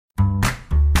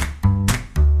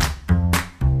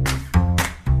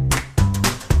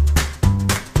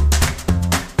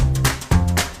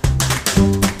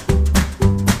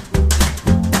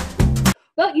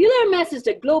recognized as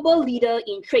the global leader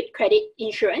in trade credit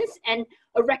insurance and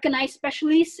a recognized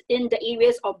specialist in the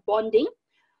areas of bonding,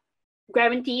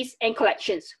 guarantees, and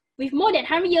collections. With more than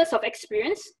 100 years of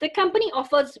experience, the company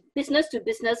offers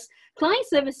business-to-business client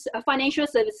service, financial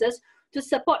services to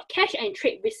support cash and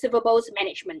trade receivables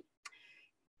management.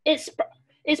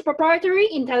 Its proprietary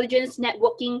intelligence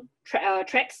networking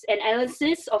tracks and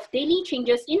analysis of daily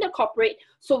changes in the corporate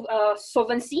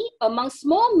solvency among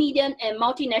small, medium, and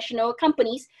multinational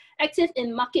companies active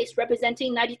in markets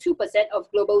representing 92% of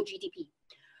global GDP.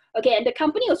 Again, the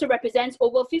company also represents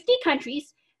over 50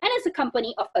 countries and is a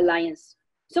company of alliance.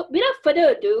 So without further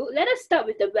ado, let us start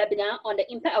with the webinar on the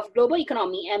impact of global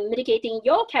economy and mitigating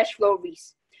your cash flow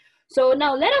risk. So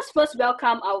now let us first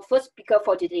welcome our first speaker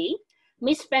for today,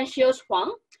 Ms. Francoise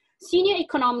Huang, Senior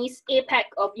Economist APAC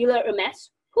of Euler Hermes,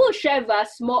 who will share with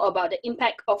us more about the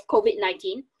impact of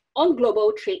COVID-19 on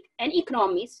global trade and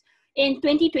economies in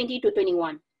 2020 to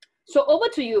 21. So over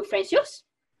to you, Francoise.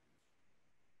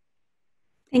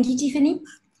 Thank you, Tiffany.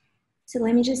 So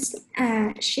let me just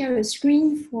share a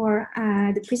screen for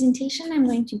the presentation I'm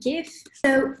going to give.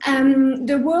 So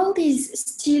the world is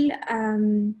still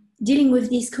dealing with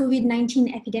this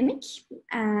COVID-19 epidemic.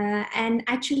 And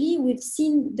actually, we've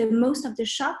seen the most of the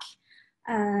shock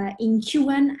in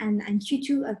Q1 and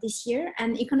Q2 of this year.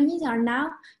 And countries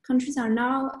are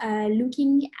now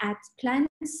looking at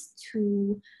plans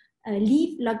to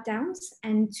leave lockdowns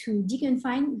and to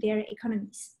deconfine their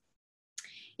economies.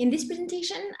 In this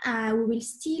presentation, we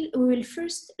will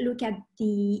first look at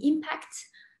the impact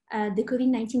the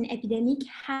COVID-19 epidemic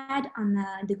had on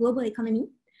the global economy,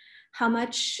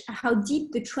 how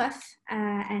deep the trough,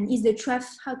 and is the trough,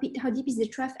 how deep is the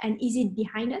trough, and is it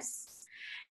behind us?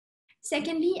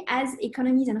 Secondly, as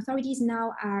economies and authorities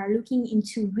now are looking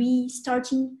into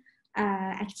restarting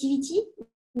activity,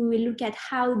 we will look at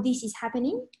how this is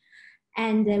happening.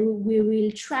 And we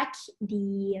will track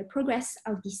the progress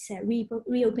of this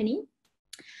reopening.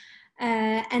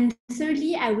 And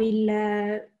thirdly, I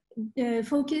will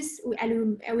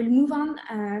move on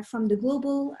from the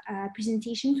global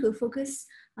presentation to a focus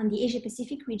on the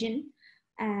Asia-Pacific region,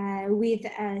 with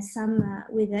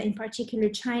in particular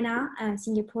China,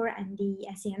 Singapore, and the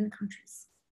ASEAN countries.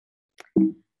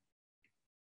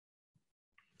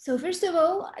 So first of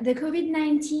all, the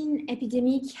COVID-19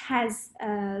 epidemic has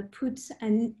put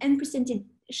an unprecedented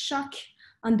shock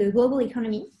on the global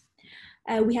economy.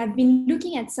 We have been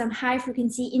looking at some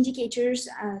high-frequency indicators,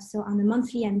 so on a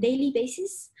monthly and daily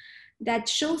basis, that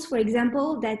shows, for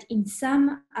example, that in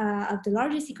some of the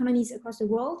largest economies across the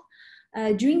world,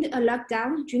 during a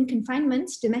lockdown, during confinement,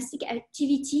 domestic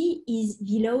activity is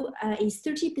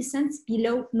 30%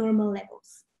 below normal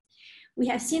levels. We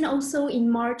have seen also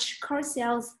in March car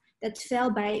sales that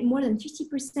fell by more than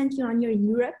 50% year-on-year in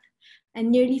Europe and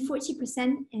nearly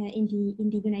 40% in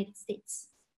the United States.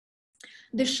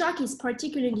 The shock is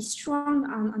particularly strong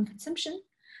on consumption,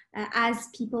 as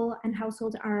people and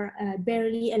households are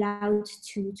barely allowed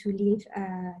to leave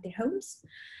their homes.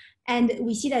 And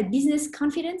we see that business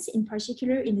confidence, in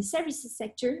particular in the services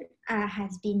sector,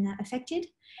 has been affected,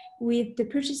 with the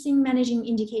purchasing managing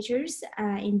indicators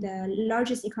in the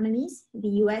largest economies, the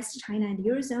US, China, and the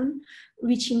Eurozone,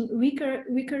 reaching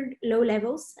record low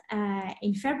levels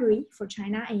in February for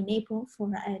China and in April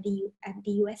for the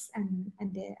US and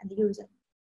the Eurozone.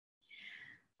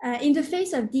 In the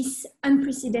face of this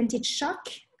unprecedented shock,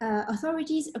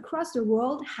 authorities across the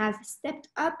world have stepped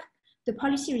up the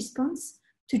policy response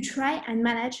to try and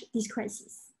manage this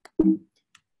crisis.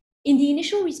 In the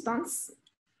initial response,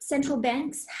 central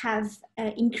banks have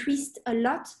increased a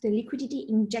lot the liquidity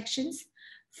injections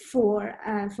for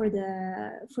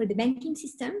the banking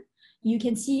system. You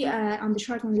can see on the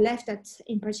chart on the left that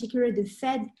in particular the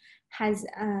Fed has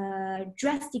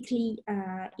drastically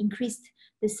increased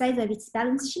the size of its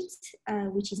balance sheet,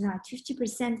 which is now at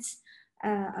 50%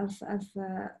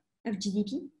 of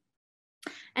GDP.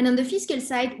 And on the fiscal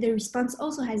side, the response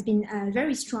also has been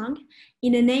very strong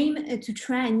in an aim to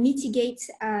try and mitigate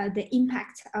the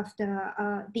impact of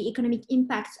the economic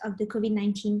impact of the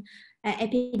COVID-19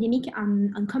 epidemic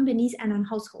on companies and on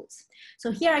households. So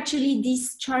here actually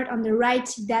this chart on the right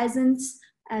doesn't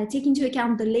take into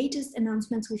account the latest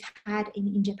announcements we've had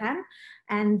in Japan,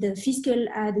 and the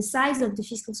size of the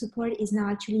fiscal support is now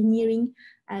actually nearing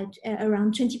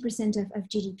around 20% of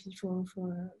GDP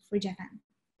for Japan.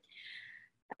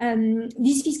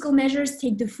 These fiscal measures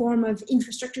take the form of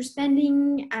infrastructure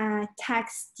spending,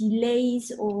 tax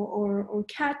delays or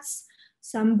cuts,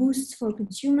 some boosts for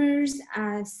consumers,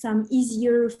 some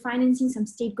easier financing, some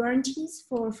state guarantees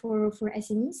for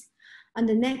SMEs. On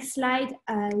the next slide,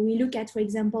 we look at, for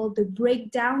example, the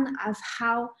breakdown of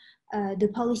how the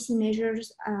policy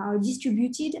measures are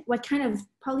distributed, what kind of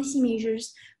policy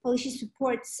measures, policy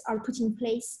supports are put in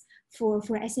place for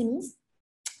SMEs.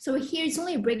 So here it's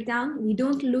only a breakdown. We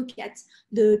don't look at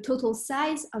the total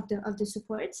size of the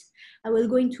support. I will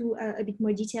go into a bit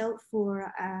more detail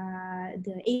for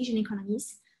the Asian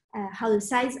economies, how the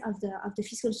size of the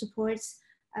fiscal supports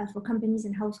for companies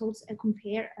and households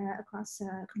compare across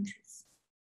countries.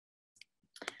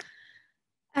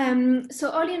 So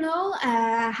all in all,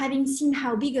 having seen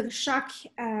how big of a shock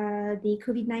the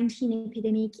COVID-19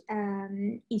 epidemic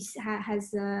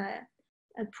has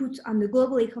put on the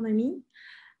global economy,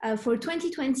 for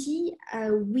 2020,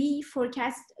 we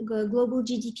forecast global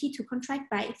GDP to contract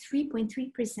by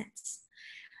 3.3%.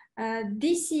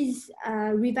 This is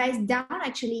revised down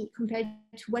actually compared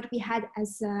to what we had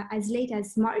as late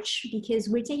as March, because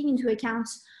we're taking into account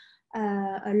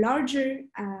a larger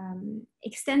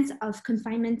extent of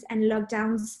confinement and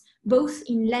lockdowns, both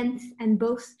in length and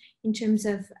both in terms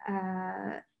of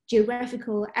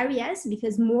geographical areas,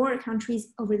 because more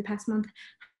countries over the past month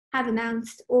have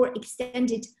announced or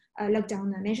extended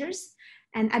lockdown measures.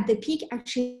 And at the peak,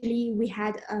 actually, we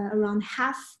had around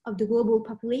half of the global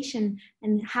population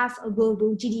and half of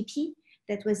global GDP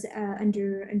that was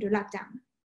under lockdown.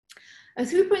 A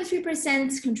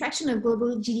 3.3% contraction of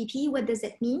global GDP, what does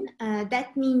that mean?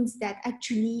 That means that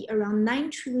actually around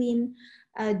 $9 trillion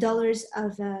of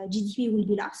GDP will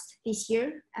be lost this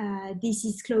year. This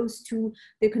is close to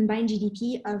the combined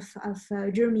GDP of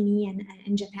Germany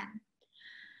and Japan.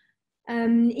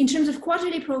 In terms of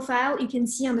quarterly profile, you can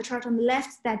see on the chart on the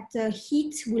left that the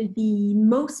heat will be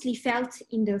mostly felt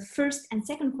in the first and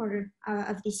second quarter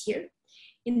of this year.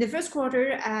 In the first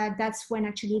quarter, that's when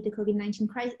actually the COVID-19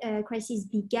 crisis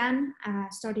began,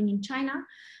 starting in China.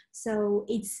 So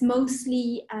it's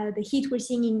mostly the heat we're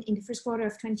seeing in the first quarter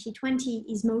of 2020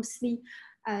 is mostly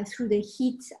through the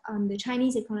heat on the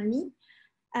Chinese economy.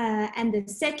 And the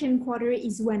second quarter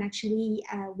is when actually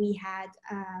we had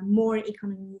more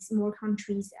economies, more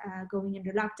countries going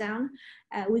under lockdown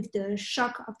with the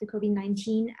shock of the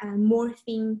COVID-19,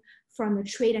 morphing from a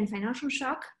trade and financial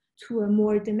shock to a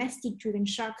more domestic driven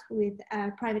shock with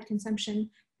private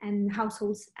consumption and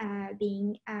households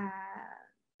being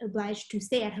obliged to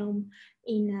stay at home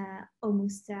in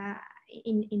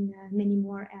many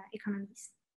more economies.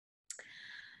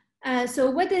 So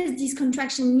what does this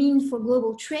contraction mean for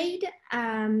global trade?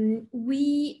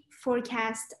 We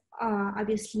forecast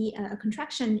obviously a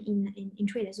contraction in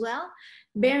trade as well.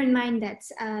 Bear in mind that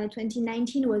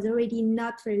 2019 was already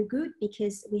not very good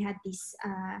because we had this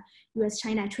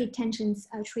US-China trade tensions,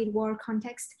 trade war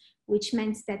context, which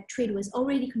meant that trade was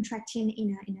already contracting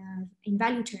in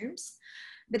value terms.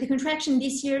 But the contraction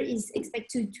this year is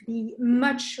expected to be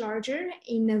much larger.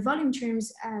 In volume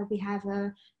terms, we have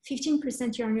a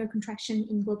 15% year-on-year contraction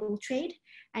in global trade.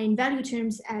 And in value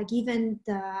terms, given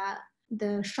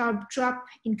the sharp drop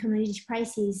in commodity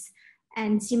prices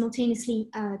and simultaneously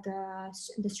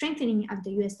the strengthening of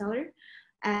the US dollar,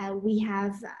 we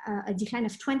have a decline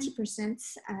of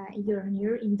 20%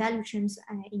 year-on-year in value terms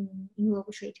in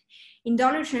global trade. In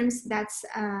dollar terms, that's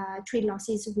trade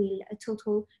losses will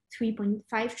total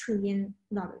 $3.5 trillion.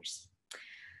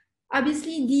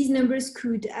 Obviously, these numbers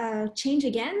could change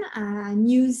again.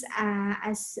 News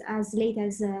as late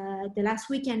as the last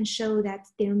weekend show that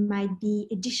there might be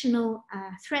additional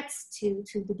threats to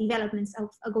the developments of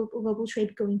global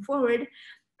trade going forward,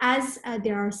 as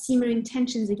there are simmering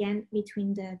tensions again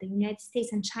between the United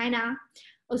States and China.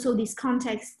 Also, this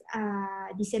context,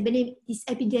 this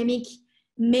epidemic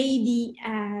may be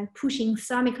pushing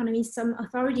some economies, some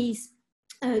authorities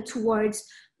towards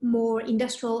more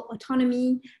industrial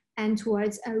autonomy and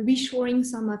towards reshoring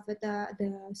some of the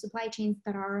supply chains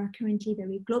that are currently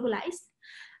very globalized.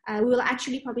 We will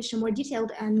actually publish a more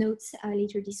detailed notes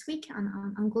later this week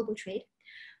on global trade.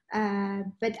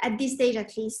 But at this stage,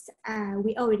 at least,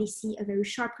 we already see a very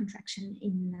sharp contraction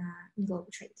in global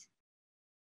trade.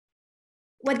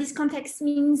 What this context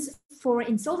means for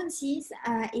insolvencies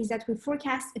is that we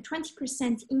forecast a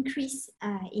 20% increase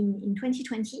in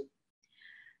 2020.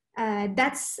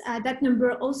 That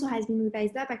number also has been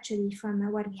revised up actually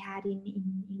from what we had in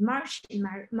March. In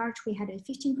March, we had a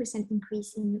 15%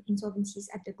 increase in insolvencies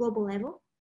at the global level.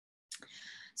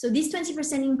 So this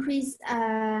 20% increase,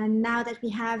 now that we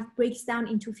have, breaks down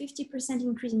into 50%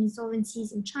 increase in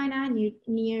insolvencies in China,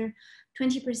 nearly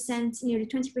 20%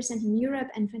 in Europe,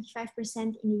 and 25%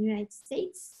 in the United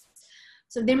States.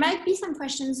 So there might be some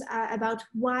questions about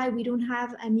why we don't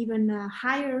have an even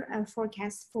higher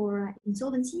forecast for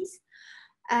insolvencies.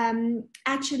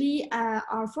 Actually,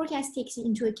 our forecast takes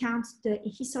into account the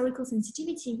historical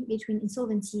sensitivity between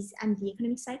insolvencies and the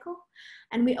economic cycle.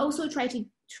 And we also try to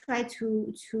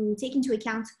take into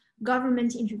account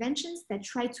government interventions that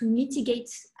try to mitigate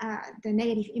the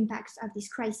negative impacts of this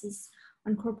crisis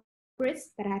on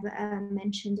corporates that I've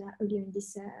mentioned earlier in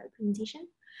this presentation.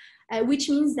 Which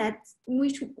means that,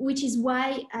 which is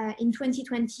why in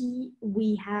 2020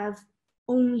 we have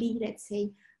only, let's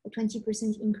say, a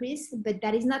 20% increase, but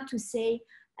that is not to say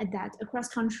that across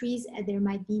countries there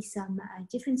might be some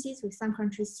differences, with some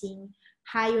countries seeing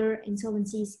higher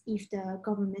insolvencies if the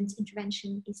government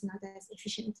intervention is not as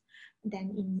efficient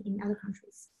than in other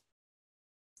countries.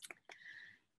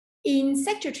 In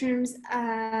sector terms,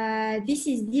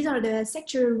 these are the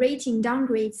sector rating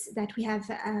downgrades that we have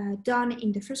done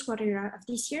in the first quarter of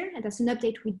this year, and that's an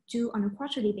update we do on a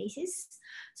quarterly basis.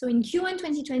 So in Q1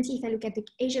 2020, if I look at the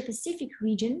Asia Pacific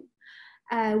region,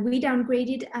 we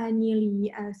downgraded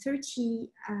nearly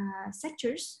 30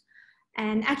 sectors.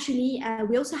 And actually,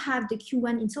 we also have the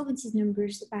Q1 insolvencies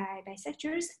numbers by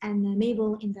sectors, and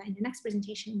Mabel in the next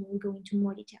presentation will go into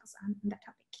more details on that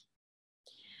topic.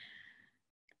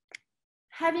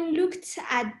 Having looked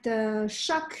at the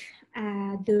shock,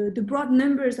 the broad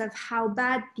numbers of how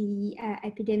bad the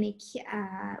epidemic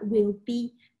will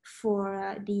be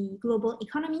for the global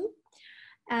economy,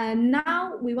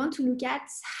 now we want to look at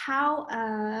how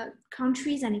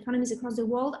countries and economies across the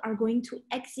world are going to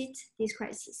exit this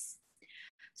crisis.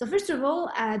 So first of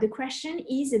all, the question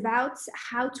is about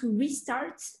how to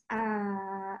restart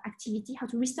activity, how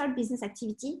to restart business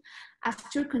activity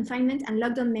after confinement and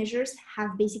lockdown measures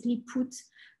have basically put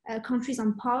countries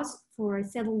on pause for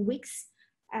several weeks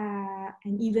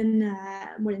and even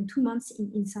more than 2 months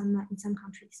in some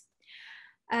countries.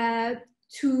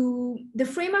 The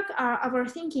framework of our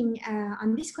thinking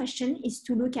on this question is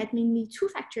to look at mainly two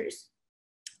factors.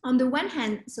 On the one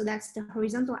hand, so that's the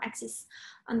horizontal axis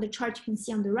on the chart you can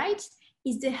see on the right,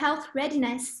 is the health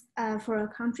readiness for a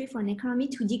country, for an economy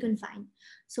to deconfine.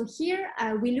 So here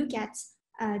we look at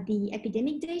the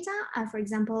epidemic data. For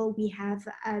example, we have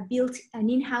built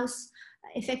an in-house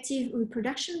effective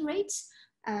reproduction rate.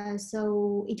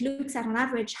 So it looks at on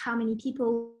average how many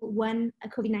people one a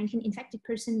COVID-19 infected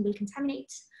person will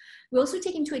contaminate. We also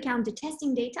take into account the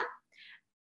testing data,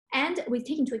 and we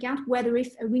take into account whether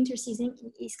if a winter season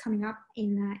is coming up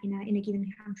in a given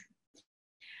country.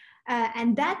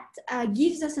 And that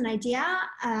gives us an idea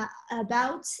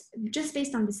about, just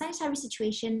based on the sanitary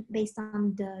situation, based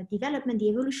on the development, the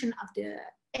evolution of the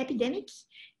epidemic,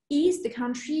 is the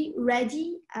country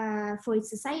ready for its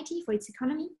society, for its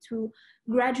economy to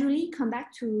gradually come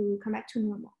back to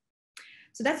normal.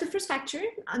 So that's the first factor.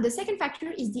 And the second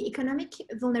factor is the economic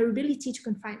vulnerability to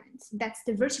confinement. That's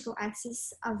the vertical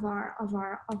axis of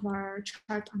our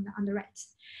chart on the right.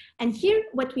 And here,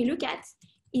 what we look at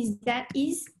is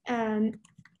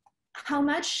how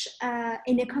much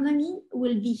an economy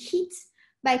will be hit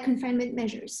by confinement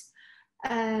measures.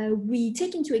 We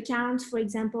take into account, for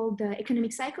example, the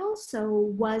economic cycle. So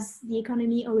was the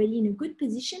economy already in a good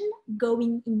position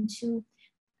going into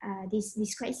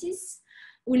this crisis?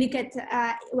 We look at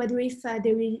whether if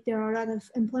there are a lot of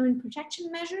employment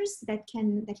protection measures that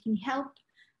can help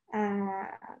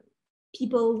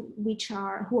people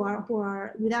who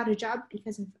are without a job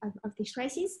because of this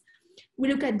crisis. We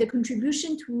look at the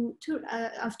contribution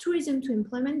of tourism to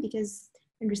employment, because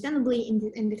understandably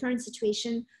in the current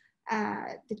situation,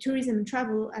 the tourism and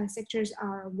travel sectors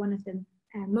are one of the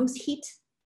most hit,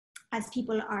 as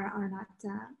people are not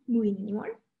moving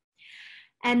anymore.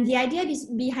 And the idea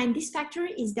behind this factor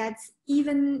is that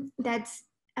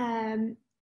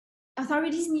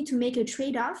authorities need to make a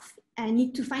trade-off and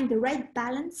need to find the right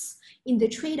balance in the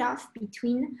trade-off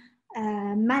between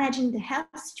managing the health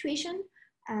situation,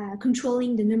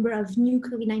 controlling the number of new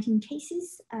COVID-19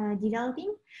 cases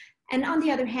developing, and on the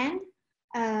other hand,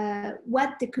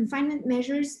 what the confinement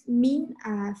measures mean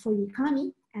for the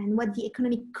economy and what the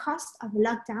economic cost of a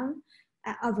lockdown,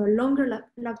 of a longer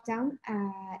lockdown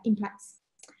implies.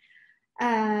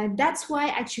 That's why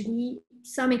actually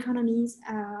some economies,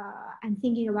 I'm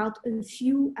thinking about a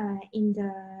few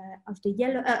of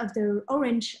the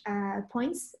orange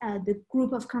points, the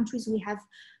group of countries we have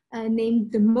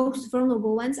named the most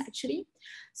vulnerable ones actually.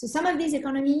 So some of these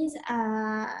economies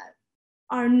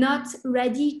are not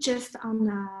ready just on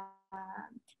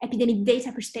epidemic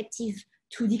data perspective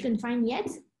to deconfine yet,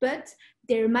 but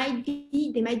they might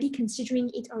be considering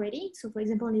it already. So for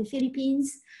example, in the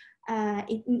Philippines,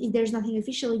 there's nothing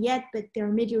official yet, but there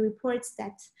are media reports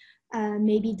that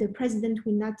maybe the president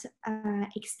will not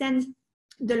extend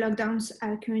the lockdowns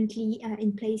currently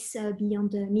in place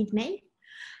beyond mid-May.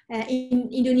 In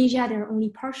Indonesia, there are only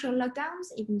partial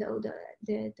lockdowns, even though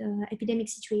the epidemic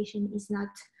situation is not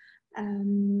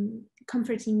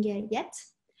comforting yet.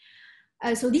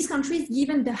 So these countries,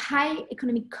 given the high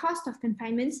economic cost of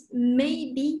confinements,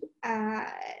 may be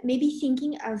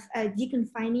thinking of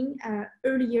deconfining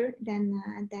earlier than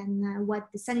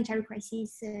what the sanitary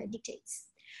crisis dictates.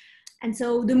 And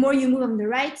so the more you move on the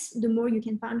right, the more you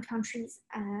can find countries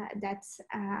that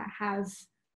have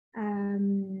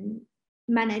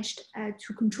managed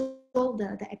to control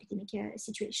the epidemic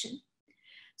situation.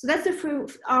 So that's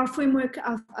our framework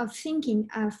of thinking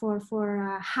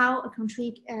for how a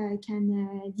country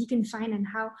can deconfine and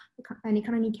how an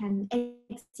economy can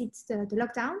exit the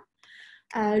lockdown.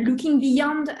 Looking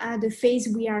beyond the phase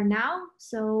we are now.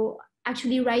 So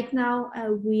actually right now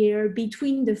we're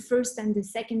between the first and the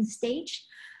second stage.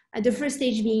 The first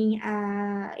stage being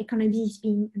economies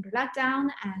being under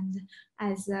lockdown, and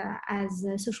as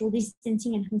social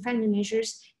distancing and confinement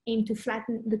measures aim to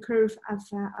flatten the curve of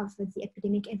the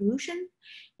epidemic evolution.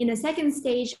 In a second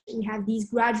stage, we have these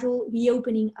gradual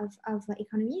reopening of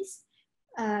economies.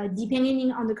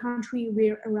 Depending on the country,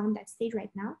 we're around that stage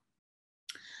right now.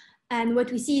 And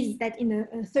what we see is that in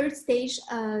a third stage,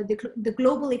 the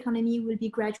global economy will be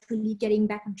gradually getting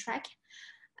back on track.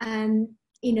 And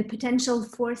in a potential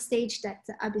fourth stage that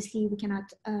obviously we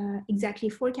cannot exactly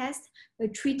forecast, an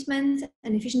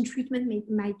efficient treatment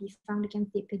might be found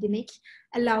against the epidemic,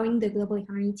 allowing the global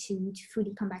economy to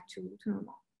fully come back to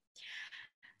normal.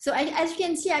 So as you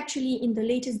can see, actually, in the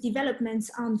latest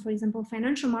developments on, for example,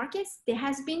 financial markets, there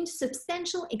has been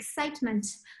substantial excitement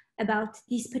about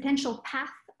this potential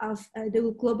path of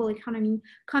the global economy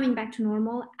coming back to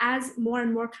normal, as more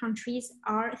and more countries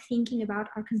are thinking about,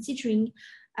 are considering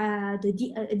a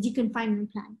deconfinement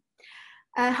plan.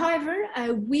 However,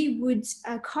 we would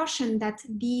caution that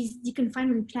these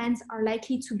deconfinement plans are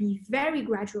likely to be very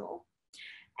gradual.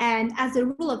 And as a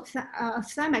rule of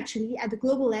thumb, actually, at the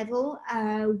global level,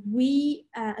 we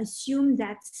assume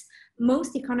that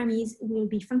most economies will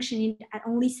be functioning at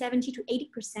only 70 to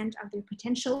 80% of their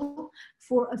potential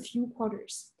for a few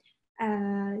quarters.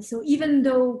 So even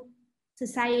though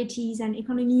societies and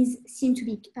economies seem to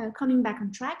be coming back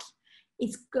on track,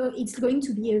 it's going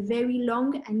to be a very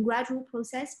long and gradual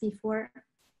process before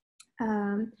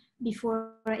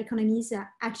economies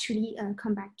actually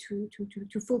come back to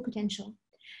full potential.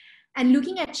 And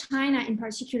looking at China in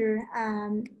particular,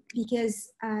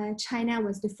 because China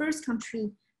was the first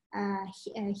country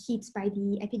hit by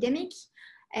the epidemic.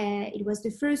 It was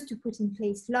the first to put in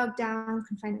place lockdown,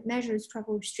 confinement measures,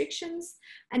 travel restrictions,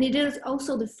 and it is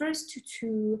also the first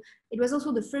to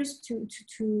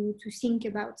think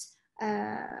about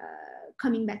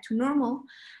coming back to normal.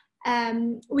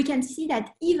 We can see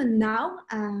that even now,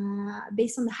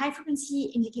 based on the high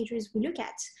frequency indicators we look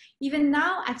at, even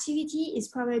now activity is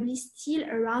probably still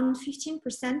around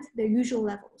 15% the usual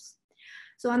levels.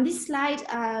 So on this slide,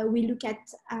 we look at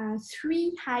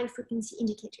 3 high frequency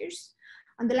indicators.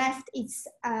 On the left, it's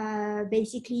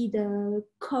basically the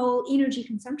coal energy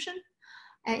consumption.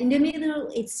 In the middle,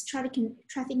 it's traffic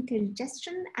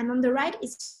congestion. And on the right,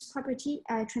 it's property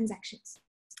transactions.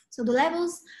 So the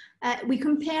levels, we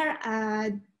compare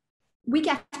week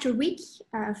after week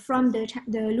from the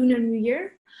Lunar New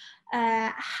Year,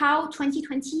 how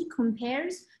 2020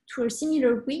 compares to a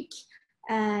similar week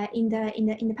in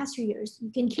the past 2 years.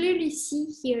 You can clearly see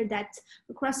here that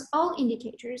across all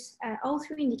indicators, all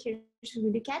 3 indicators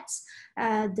we look at,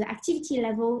 the activity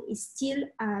level is still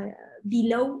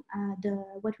below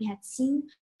what we had seen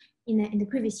in the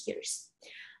previous years.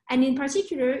 And in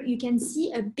particular, you can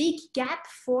see a big gap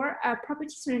for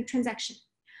property transaction.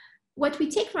 What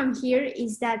we take from here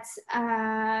is that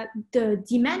the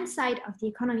demand side of the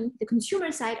economy, the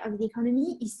consumer side of the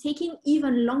economy, is taking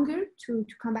even longer to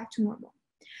come back to normal.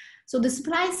 So the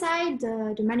supply side,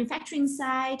 the manufacturing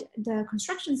side, the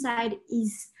construction side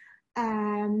is,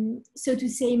 so to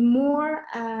say,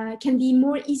 can be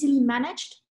more easily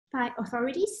managed by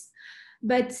authorities,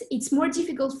 but it's more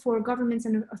difficult for governments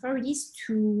and authorities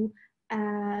to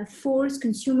force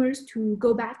consumers to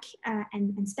go back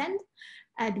and spend.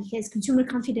 Because consumer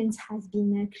confidence has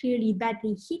been clearly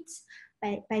badly hit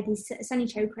by this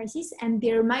sanitary crisis, and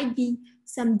there might be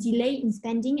some delay in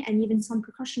spending and even some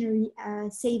precautionary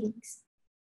savings.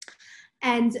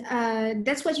 And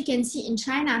that's what you can see in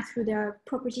China through the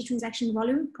property transaction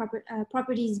volume,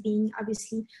 properties being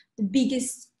obviously the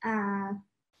biggest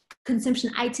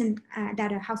consumption item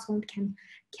that a household can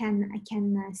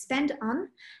spend on.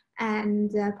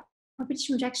 And property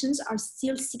transactions are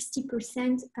still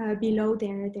 60% below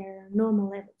their normal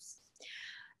levels.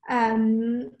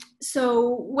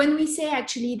 So when we say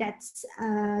actually that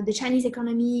the Chinese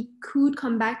economy could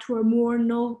come back to a more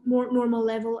normal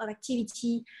level of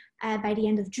activity by the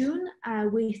end of June,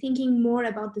 we're thinking more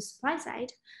about the supply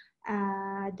side,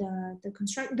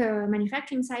 the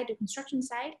manufacturing side, the construction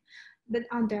side. But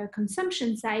on the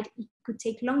consumption side, it could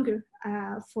take longer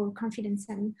for confidence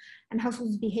and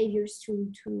households' behaviors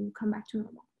to come back to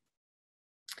normal.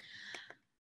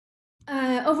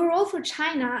 Overall for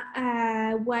China,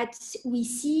 what we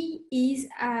see is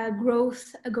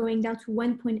growth going down to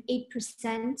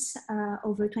 1.8%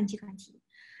 over 2020.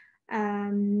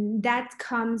 That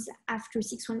comes after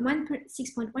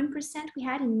 6.1% we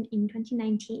had in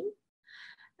 2019.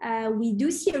 We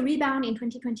do see a rebound in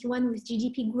 2021 with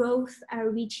GDP growth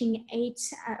reaching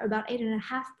about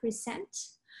 8.5%.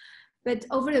 But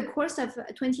over the course of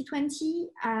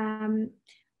 2020,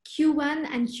 Q1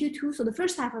 and Q2, so the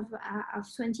first half of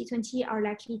 2020, are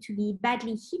likely to be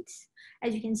badly hit.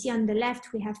 As you can see on the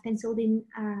left, we have penciled in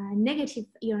negative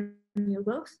year-on-year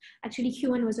growth. Actually,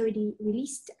 Q1 was already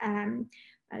released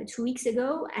 2 weeks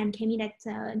ago and came in at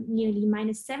nearly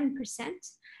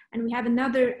 -7%. And we have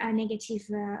another negative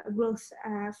growth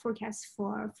forecast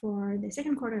for the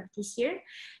second quarter of this year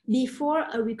before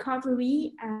a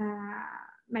recovery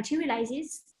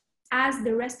materializes as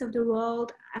the rest of the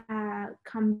world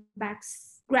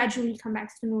gradually comes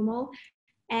back to normal,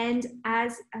 and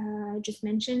as just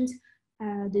mentioned,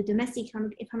 the domestic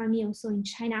economy also in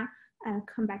China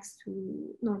comes back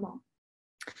to normal.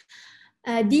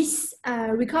 This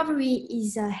recovery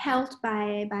is helped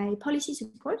by policy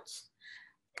support,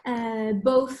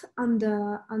 both on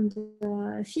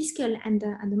the fiscal and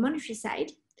the monetary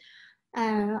side.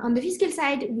 On the fiscal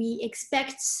side, we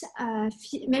expect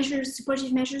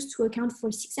supportive measures to account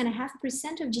for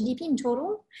 6.5% of GDP in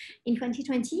total in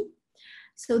 2020.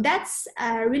 So that's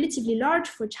relatively large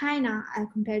for China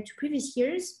compared to previous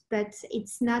years, but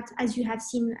it's not, as you have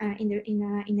seen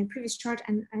in the previous chart,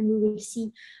 and we will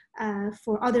see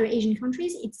for other Asian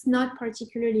countries, it's not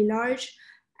particularly large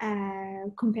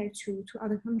compared to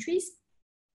other countries.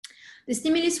 The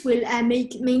stimulus will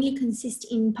mainly consist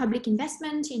in public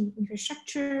investment, in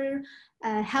infrastructure,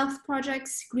 health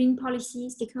projects, green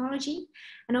policies, technology,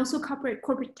 and also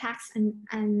corporate tax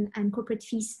and corporate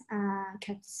fees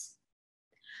cuts.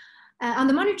 On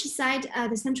the monetary side,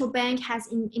 the central bank has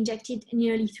injected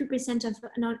nearly 3% of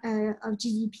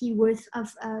GDP worth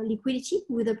of liquidity,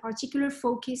 with a particular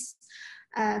focus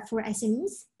for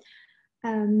SMEs.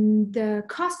 The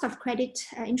cost of credit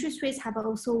interest rates have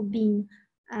also been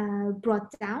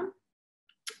brought down.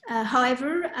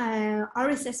 However, our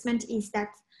assessment is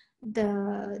that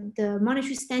the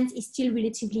monetary stance is still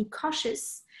relatively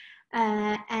cautious,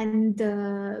 and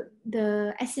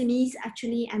the SMEs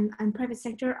actually and private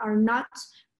sector are not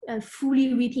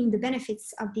fully reaping the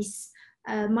benefits of these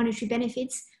monetary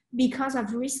benefits because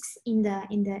of risks in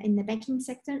the banking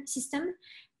system,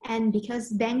 and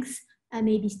because banks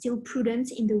may be still prudent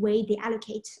in the way they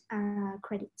allocate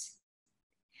credit.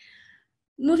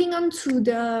 Moving on to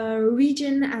the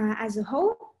region as a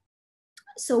whole.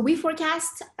 So we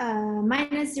forecast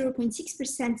minus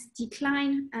 0.6%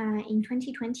 decline in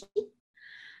 2020.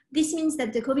 This means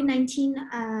that the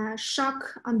COVID-19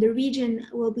 shock on the region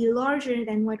will be larger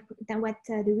than what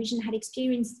the region had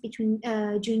experienced during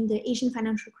the Asian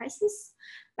financial crisis.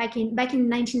 Back in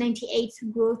 1998,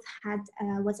 growth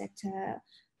was at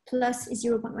plus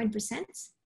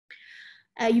 0.1%.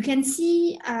 You can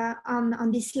see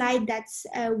on this slide that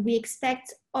we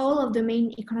expect all of the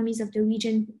main economies of the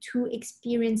region to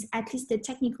experience at least a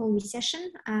technical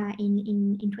recession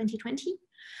in 2020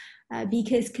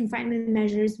 because confinement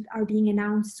measures are being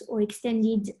announced or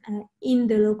extended in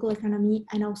the local economy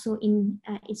and also in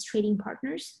its trading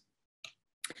partners.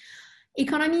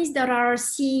 Economies that are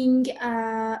seeing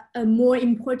a more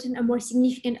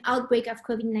significant outbreak of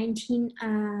COVID-19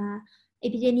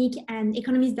 epidemic and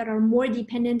economies that are more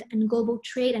dependent on global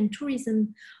trade and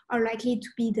tourism are likely to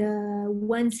be the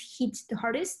ones hit the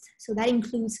hardest. So that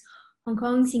includes Hong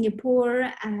Kong,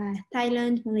 Singapore,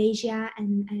 Thailand, Malaysia,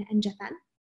 and Japan.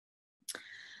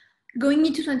 Going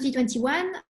into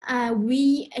 2021,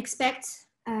 we expect,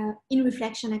 in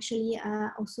reflection actually,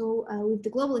 also with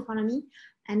the global economy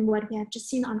and what we have just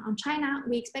seen on China,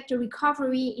 we expect a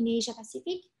recovery in Asia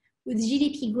Pacific, with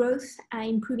GDP growth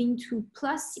improving to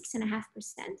plus 6.5%.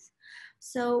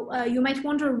 So you might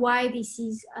wonder why this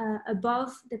is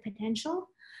above the potential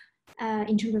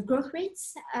in terms of growth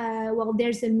rates. Well,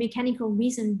 there's a mechanical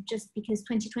reason, just because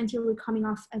 2020 we're coming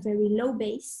off a very low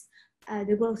base.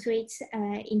 The growth rate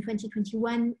in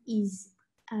 2021 is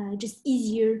just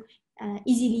easier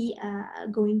easily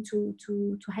going to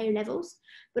higher levels,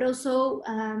 but also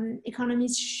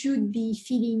economists should be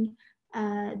feeling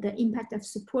the impact of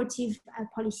supportive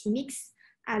policy mix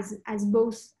as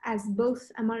both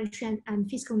monetary and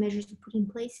fiscal measures are put in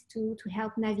place to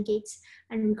help navigate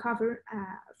and recover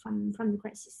from the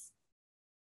crisis.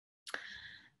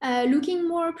 Looking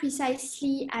more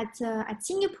precisely at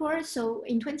Singapore, so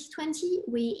in 2020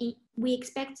 we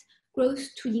expect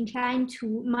growth to decline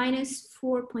to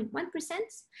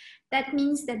 -4.1%. That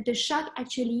means that the shock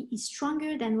actually is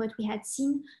stronger than what we had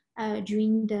seen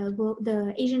during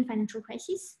the Asian financial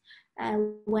crisis,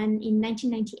 when in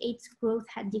 1998 growth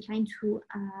had declined to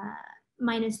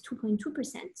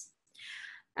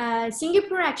 -2.2%.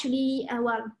 Singapore actually,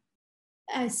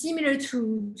 similar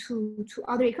to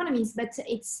other economies, but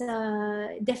it's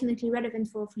definitely relevant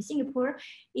for Singapore,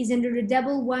 is under the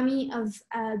double whammy of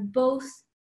both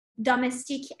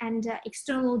domestic and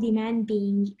external demand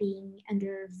being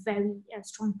under very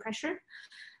strong pressure.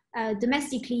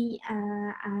 Domestically,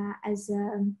 as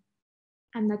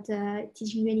I'm not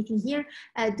teaching you anything here,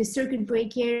 the circuit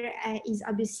breaker is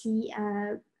obviously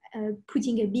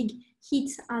putting a big hit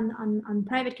on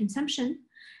private consumption,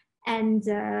 and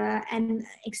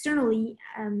externally,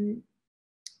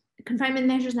 confinement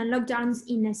measures and lockdowns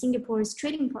in Singapore's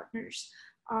trading partners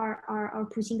are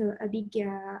putting a big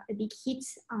hit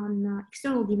on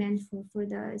external demand for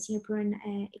the Singaporean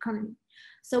economy.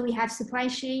 So we have supply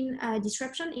chain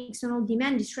disruption, external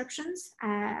demand disruptions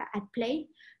at play,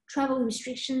 travel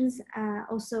restrictions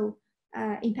also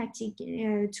impacting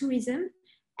tourism,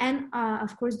 and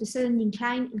of course the sudden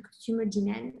decline in consumer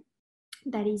demand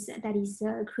that is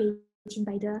created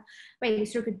by the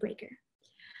circuit breaker.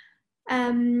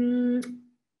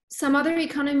 Some other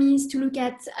economies to look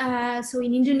at. So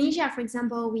in Indonesia, for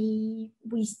example, we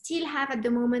still have at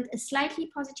the moment a slightly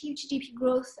positive GDP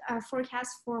growth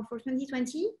forecast for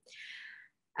 2020.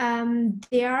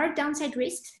 There are downside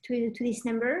risks to this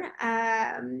number.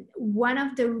 One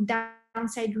of the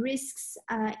downside risks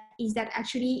is that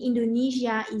actually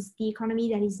Indonesia is the economy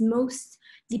that is most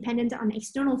dependent on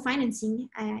external financing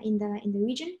in the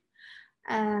region,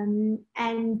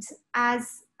 and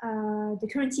as the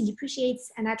currency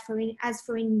depreciates and as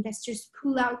foreign investors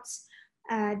pull out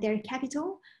their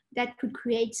capital, that could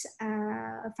create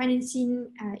financing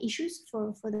issues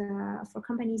for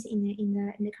companies in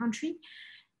the country.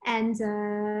 And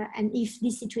if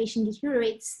this situation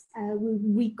deteriorates,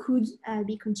 we could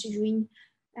be considering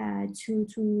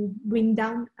to bring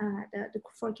down the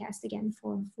forecast again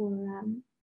for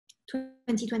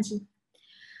 2020.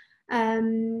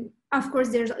 Of course,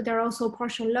 there are also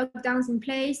partial lockdowns in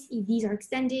place. If these are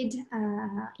extended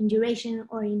in duration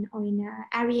or in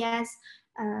areas,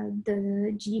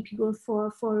 the GDP growth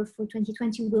for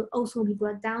 2020 will also be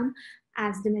brought down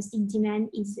as domestic demand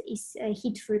is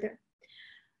hit further.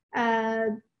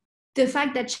 The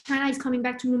fact that China is coming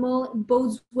back to normal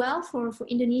bodes well for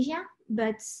Indonesia,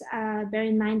 but bear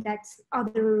in mind that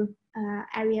other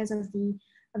areas of the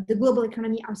global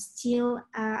economy are still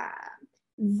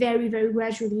very, very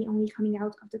gradually only coming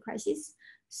out of the crisis.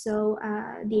 So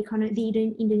the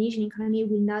Indonesian economy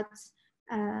will not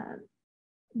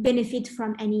benefit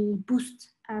from any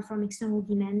boost from external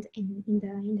demand in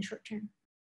the short term.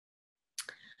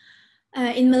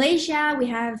 In Malaysia, we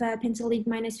have penciled in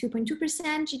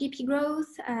 -3.2% GDP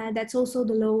growth. That's also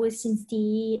the lowest since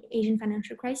the Asian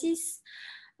financial crisis.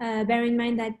 Bear in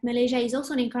mind that Malaysia is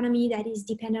also an economy that is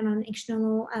dependent on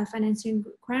external financing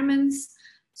requirements.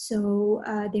 So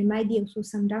there might be also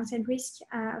some downside risk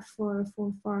for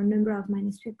a number of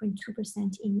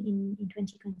 -3.2% in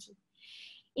 2020.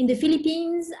 In the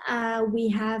Philippines, we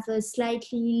have a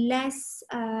slightly less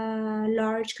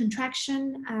large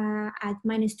contraction at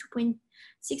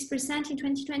 -2.6% in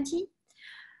 2020.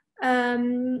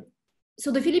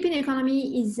 So the Philippine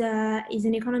economy is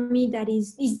an economy that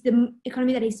is the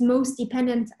economy that is most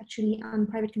dependent actually on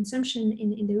private consumption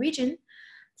in the region.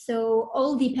 So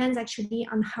all depends actually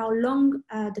on how long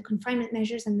the confinement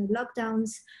measures and the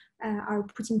lockdowns are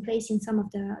put in place in some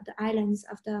of the islands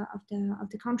of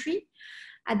the country.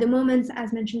 At the moment,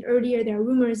 as mentioned earlier, there are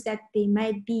rumors that they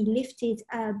might be lifted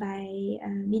by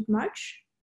mid-March.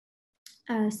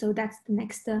 So that's the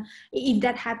next. If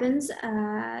that happens,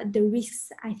 the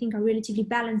risks I think are relatively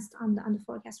balanced on the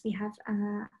forecast we have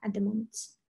at the moment.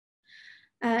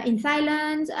 In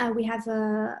Thailand,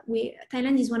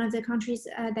 Thailand is one of the countries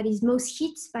that is most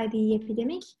hit by the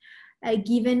epidemic,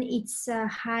 given its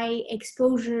high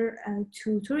exposure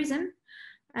to tourism.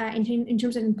 In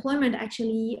terms of employment,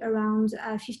 actually around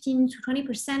 15 to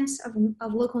 20%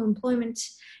 of local employment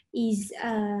is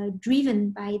driven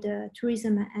by the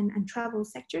tourism and travel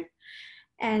sector.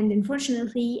 And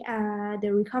unfortunately,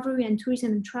 the recovery and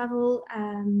tourism and travel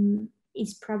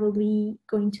is probably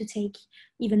going to take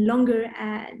even longer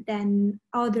than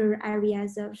other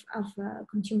areas of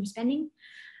consumer spending.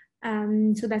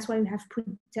 So that's why we have put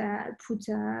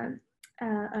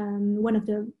one of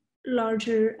the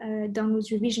larger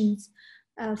downwards revisions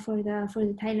for the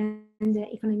Thailand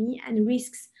economy, and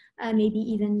risks maybe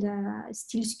even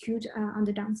still skewed on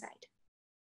the downside.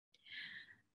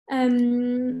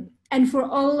 And for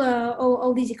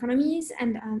all these economies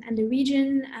and the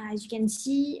region, as you can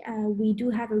see, we do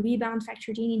have a rebound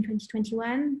factored in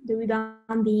 2021, the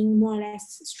rebound being more or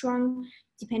less strong,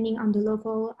 depending on the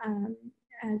local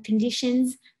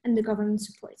conditions and the government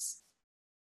supports.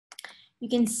 You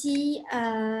can see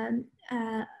a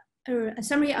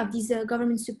summary of these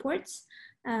government supports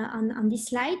on this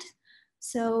slide.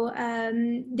 So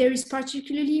there is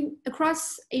particularly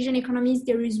across Asian economies,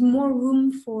 there is more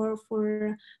room for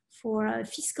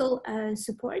fiscal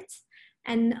support,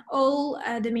 and all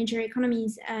the major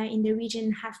economies in the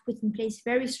region have put in place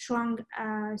very strong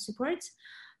support.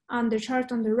 On the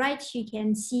chart on the right, you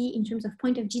can see in terms of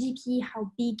point of GDP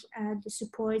how big the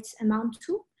supports amount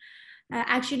to.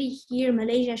 Actually, here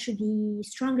Malaysia should be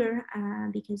stronger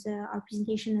because our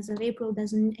presentation as of April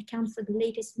doesn't account for the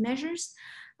latest measures.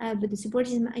 But the support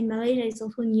in Malaysia is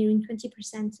also nearing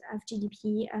 20% of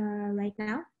GDP right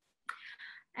now.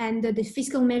 And the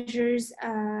fiscal measures,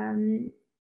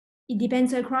 it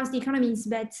depends across the economies,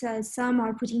 but some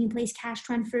are putting in place cash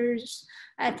transfers,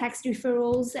 tax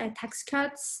deferrals, tax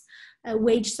cuts,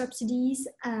 wage subsidies,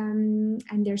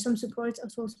 and there's some supports,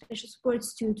 also special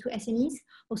supports to SMEs.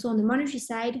 Also on the monetary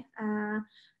side,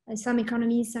 some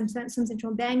economies, some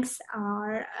central banks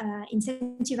are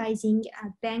incentivizing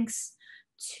banks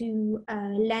to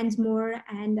lend more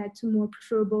and to more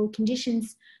preferable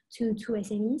conditions to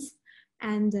SMEs,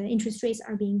 and interest rates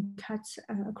are being cut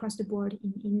across the board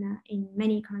in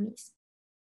many economies.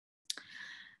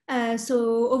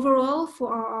 So overall,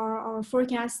 for our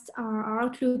forecast, our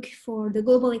outlook for the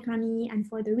global economy and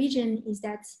for the region is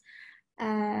that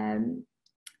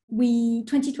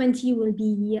 2020 will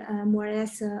be more or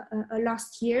less a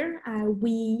lost year.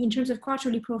 In terms of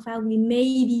quarterly profile, we may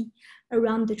be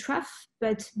around the trough,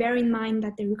 but bear in mind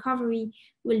that the recovery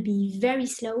will be very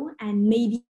slow and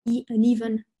maybe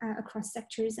uneven across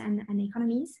sectors and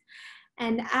economies.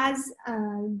 And as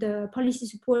the policy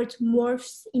support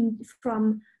morphs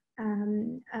from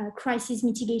crisis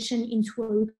mitigation into a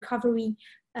recovery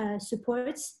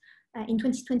supports, in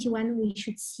 2021 we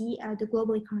should see the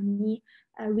global economy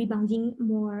rebounding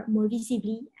more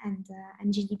visibly, and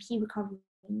GDP recovering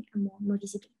more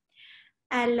visibly.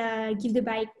 I'll give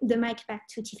the mic back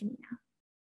to Tiffany now.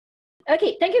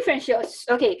 Okay, thank you, Francois.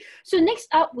 Okay, so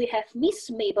next up we have Miss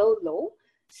Mabel Low,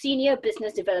 Senior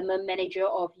Business Development Manager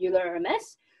of Euler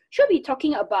Hermes. She'll be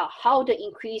talking about how the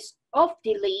increase of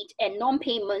delayed and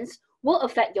non-payments will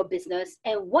affect your business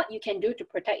and what you can do to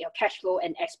protect your cash flow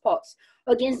and exports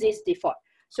against this default.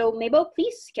 So Mabel,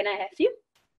 please, can I have you?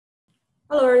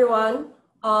 Hello everyone.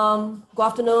 Good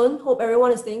afternoon. Hope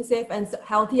everyone is staying safe and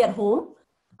healthy at home.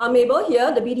 I'm Mabel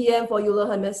here, the BDM for Euler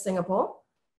Hermes Singapore.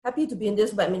 Happy to be in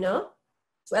this webinar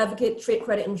to advocate trade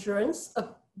credit insurance, a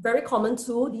very common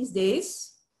tool these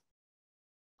days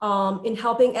in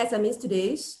helping SMEs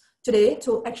today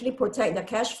to actually protect their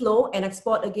cash flow and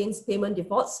export against payment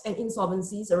defaults and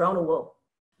insolvencies around the world.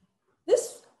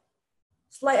 This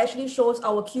slide actually shows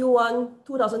our Q1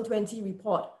 2020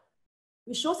 report,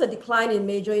 which shows a decline in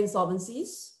major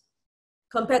insolvencies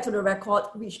compared to the record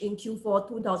reached in Q4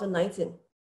 2019.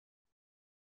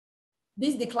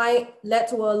 This decline led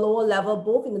to a lower level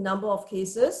both in the number of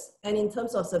cases and in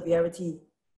terms of severity.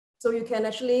 So you can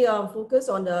actually focus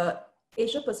on the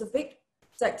Asia Pacific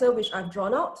sector, which I've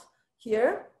drawn out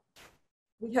here.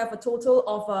 We have a total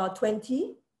of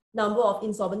 20 number of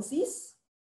insolvencies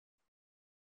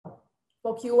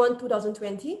for Q1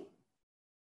 2020.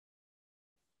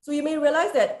 So you may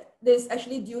realize that this is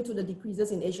actually due to the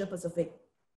decreases in Asia Pacific.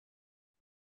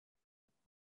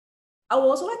 I would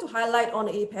also like to highlight on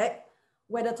APAC,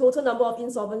 where the total number of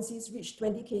insolvencies reached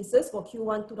 20 cases for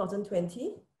Q1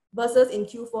 2020 versus in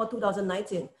Q4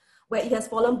 2019, where it has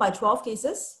fallen by 12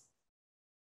 cases.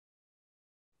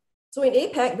 So in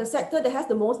APAC, the sector that has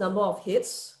the most number of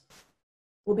hits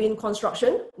will be in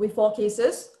construction with 4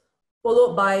 cases,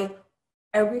 followed by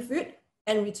agri-food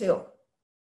and retail.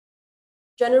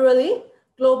 Generally,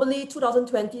 globally,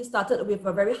 2020 started with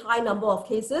a very high number of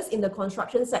cases in the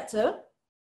construction sector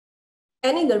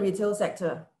and in the retail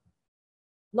sector.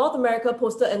 North America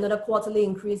posted another quarterly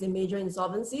increase in major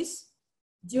insolvencies,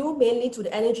 due mainly to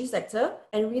the energy sector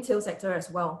and retail sector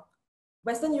as well.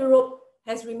 Western Europe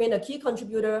has remained a key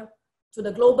contributor to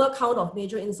the global count of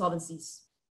major insolvencies,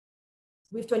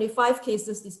 with 25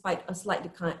 cases despite a slight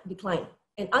decline,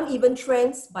 and uneven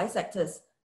trends by sectors,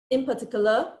 in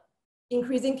particular,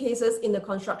 increasing cases in the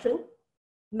construction,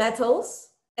 metals,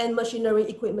 and machinery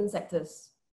equipment sectors.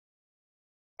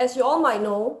 As you all might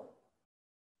know,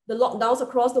 the lockdowns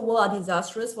across the world are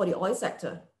disastrous for the oil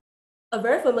sector. A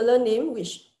very familiar name,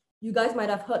 which you guys might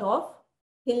have heard of,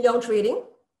 Hin Leong Trading,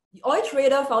 the oil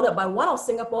trader founded by one of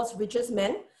Singapore's richest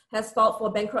men, has filed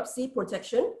for bankruptcy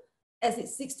protection as it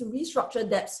seeks to restructure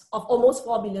debts of almost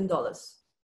 $4 billion.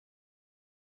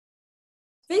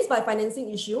 Faced by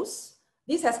financing issues,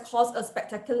 this has caused a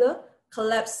spectacular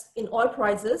collapse in oil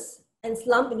prices and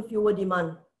slump in fuel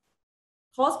demand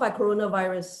caused by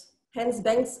coronavirus. Hence,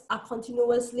 banks are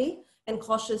continuously and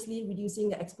cautiously reducing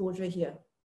their exposure here.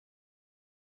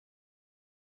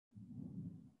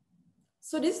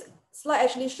 So this slide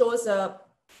actually shows a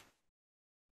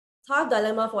tough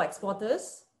dilemma for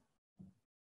exporters.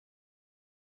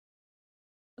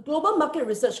 A global market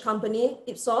research company,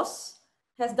 Ipsos,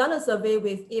 has done a survey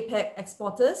with APEC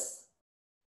exporters.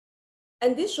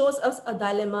 And this shows us a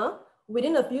dilemma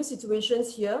within a few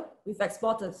situations here with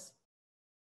exporters.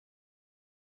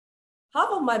 Half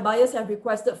of my buyers have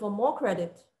requested for more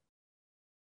credit.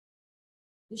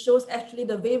 This shows actually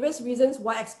the various reasons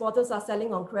why exporters are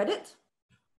selling on credit.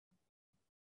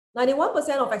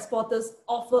 91% of exporters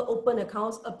offer open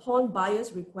accounts upon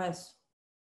buyer's request,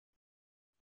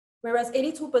 whereas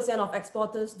 82% of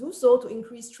exporters do so to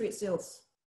increase trade sales.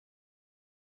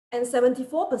 And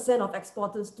 74% of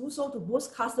exporters do so to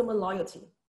boost customer loyalty.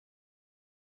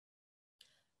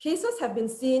 Cases have been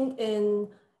seen in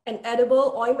an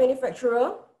edible oil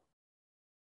manufacturer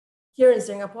here in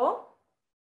Singapore.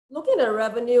 Looking at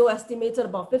revenue, estimated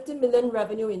about 15 million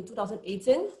revenue in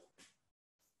 2018,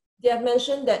 they have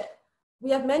mentioned that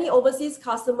we have many overseas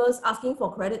customers asking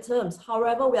for credit terms.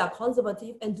 However, we are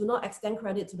conservative and do not extend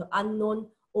credit to the unknown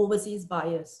overseas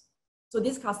buyers. So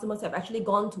these customers have actually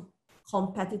gone to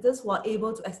competitors who are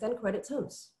able to extend credit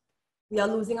terms. We are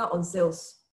losing out on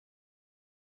sales.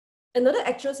 Another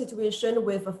actual situation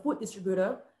with a food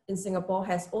distributor in Singapore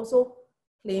has also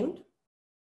claimed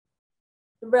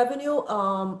the revenue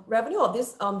of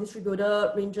this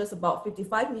distributor ranges about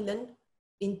 55 million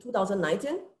in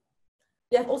 2019.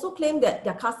 They have also claimed that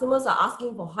their customers are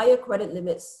asking for higher credit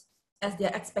limits as they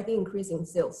are expecting increase in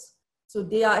sales. So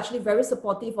they are actually very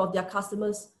supportive of their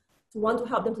customers to want to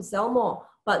help them to sell more.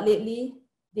 But lately,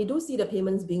 they do see the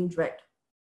payments being dragged.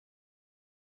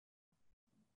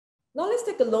 Now let's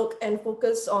take a look and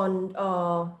focus on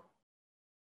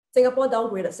Singapore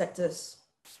downgraded sectors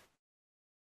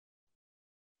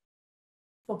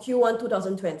for Q1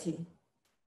 2020.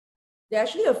 There are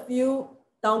actually a few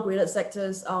downgraded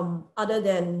sectors other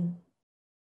than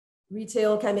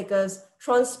retail, chemicals,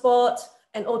 transport,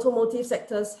 and automotive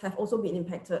sectors have also been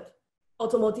impacted.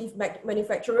 Automotive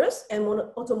manufacturers and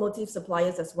automotive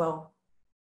suppliers as well.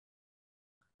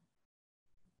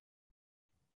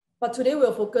 But today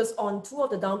we'll focus on two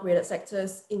of the downgraded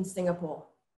sectors in Singapore.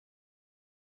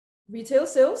 Retail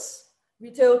sales,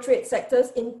 retail trade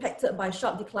sectors impacted by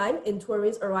sharp decline in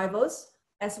tourist arrivals,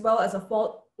 as well as a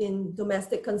fall in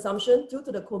domestic consumption due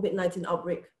to the COVID-19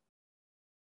 outbreak.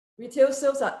 Retail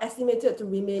sales are estimated to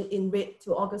remain in red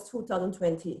till August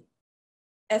 2020,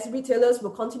 as retailers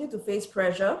will continue to face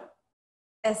pressure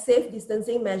as safe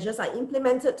distancing measures are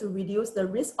implemented to reduce the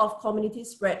risk of community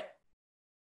spread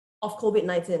of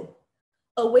COVID-19.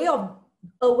 Away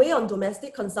on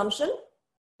domestic consumption,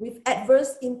 with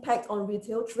adverse impact on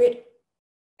retail trade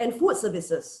and food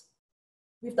services.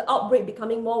 With the outbreak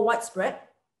becoming more widespread,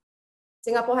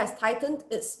 Singapore has tightened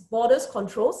its borders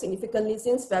control significantly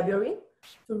since February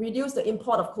to reduce the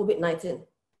import of COVID-19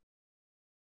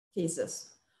 cases.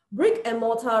 Brick and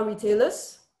mortar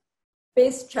retailers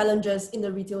face challenges in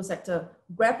the retail sector,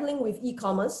 grappling with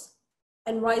e-commerce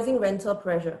and rising rental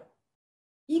pressure.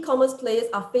 E-commerce players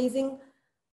are facing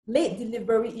late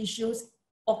delivery issues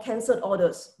or cancelled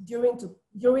orders during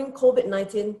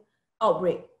COVID-19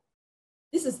 outbreak.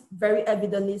 This is very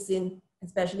evidently seen,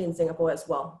 especially in Singapore as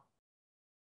well.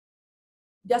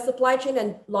 Their supply chain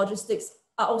and logistics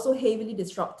are also heavily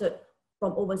disrupted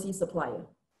from overseas suppliers.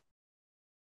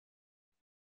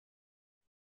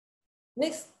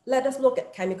 Next, let us look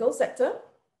at chemical sector.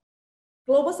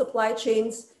 Global supply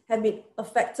chains have been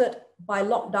affected by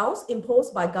lockdowns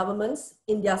imposed by governments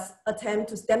in their attempt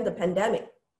to stem the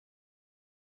pandemic.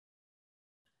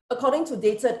 According to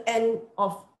dated end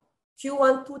of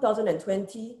Q1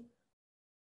 2020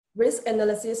 risk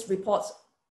analysis reports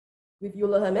with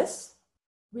Euler Hermes,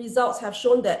 results have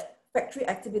shown that factory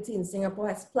activity in Singapore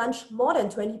has plunged more than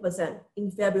 20%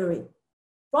 in February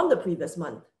from the previous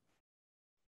month.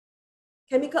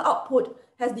 Chemical output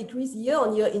has decreased year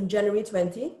on year in January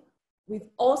 20, with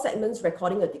all segments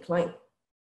recording a decline.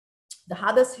 The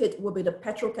hardest hit will be the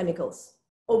petrochemicals.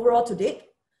 Overall to date,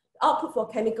 the output for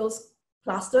chemicals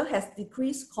cluster has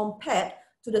decreased compared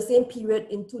to the same period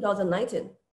in 2019.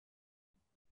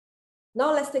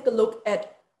 Now let's take a look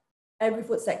at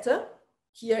agri-food sector,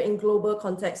 here in global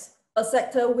context, a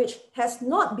sector which has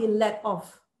not been let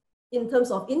off in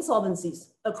terms of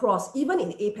insolvencies across, even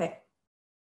in APEC.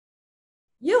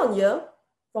 Year on year,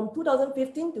 from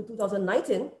 2015 to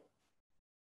 2019,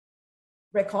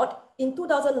 record, in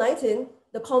 2019,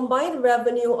 the combined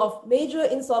revenue of major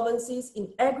insolvencies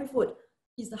in agri-food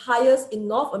is the highest in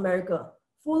North America,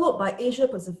 followed by Asia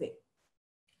Pacific.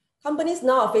 Companies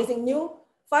now are facing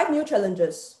 5 new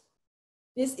challenges.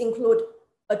 These include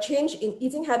a change in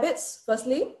eating habits,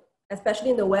 firstly, especially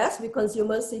in the West, with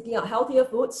consumers seeking out healthier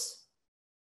foods.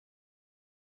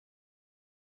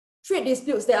 Trade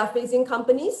disputes that are facing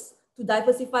companies to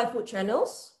diversify food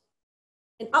channels,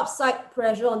 and upside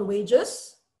pressure on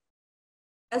wages,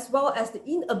 as well as the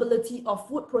inability of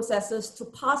food processors to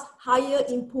pass higher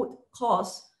input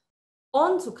costs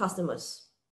on to customers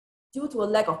due to a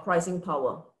lack of pricing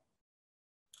power.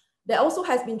 There also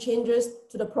has been changes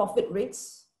to the profit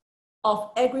rates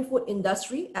of agri-food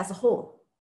industry as a whole.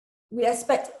 We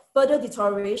expect further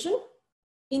deterioration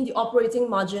in the operating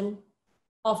margin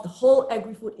of the whole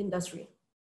agri-food industry.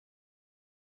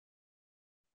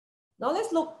 Now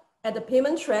let's look at the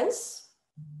payment trends.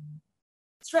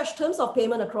 Stretched terms of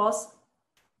payment across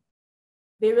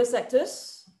various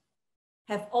sectors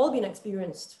have all been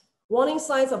experienced. Warning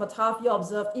signs of a tough year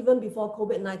observed even before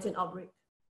COVID-19 outbreak.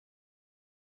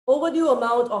 Overdue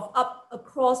amount of up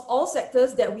across all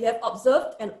sectors that we have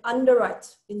observed and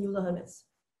underwrite in Euler Hermes.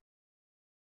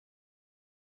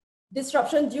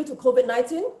 Disruption due to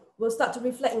COVID-19 will start to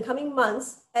reflect in coming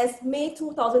months as May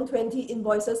 2020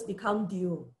 invoices become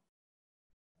due.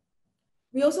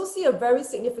 We also see a very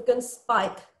significant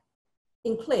spike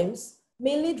in claims,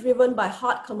 mainly driven by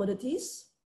hard commodities,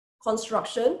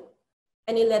 construction,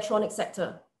 and electronic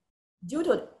sector, due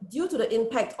to the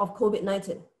impact of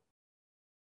COVID-19.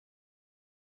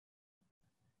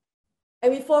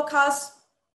 And we forecast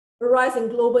a rise in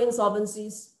global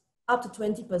insolvencies up to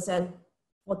 20%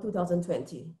 for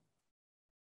 2020.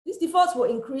 These defaults will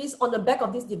increase on the back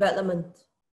of this development.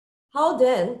 How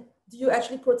then do you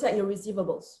actually protect your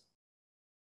receivables?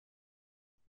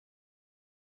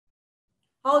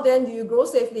 How then do you grow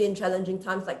safely in challenging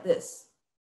times like this?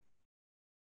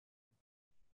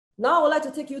 Now I would like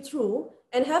to take you through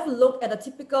and have a look at a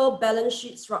typical balance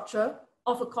sheet structure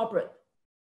of a corporate.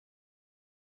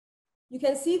 You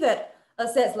can see that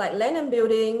assets like land and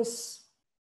buildings,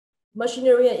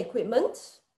 machinery and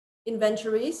equipment,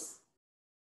 inventories,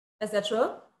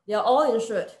 etc., they are all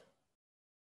insured.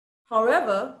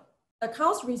 However,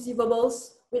 accounts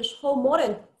receivables, which hold more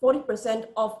than 40%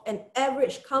 of an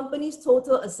average company's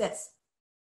total assets,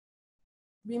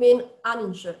 remain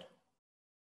uninsured.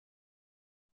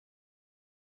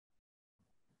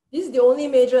 This is the only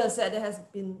major asset that has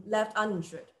been left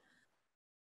uninsured.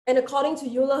 And according to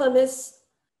Euler Hermes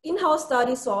in-house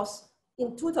study source,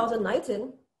 in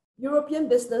 2019, European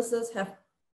businesses have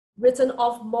written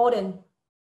off more than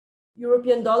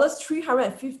European dollars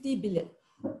 350 billion,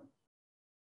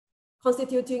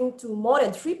 constituting to more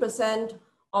than 3%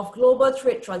 of global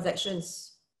trade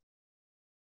transactions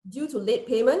due to late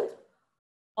payment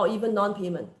or even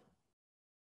non-payment.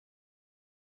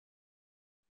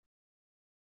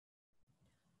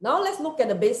 Now let's look at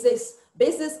the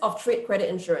basis of trade credit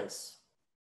insurance.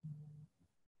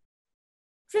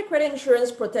 Trade credit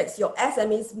insurance protects your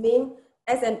SME's main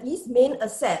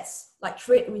assets like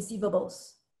trade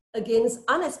receivables against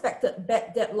unexpected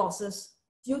bad debt losses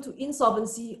due to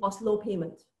insolvency or slow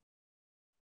payment.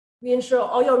 We insure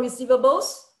all your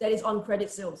receivables that is on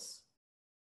credit sales,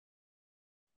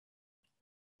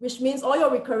 which means all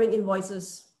your recurring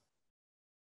invoices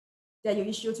that you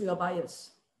issue to your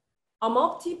buyers. Our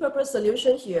multi-purpose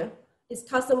solution here is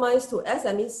customized to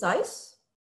SME size,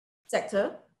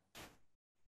 sector,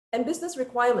 and business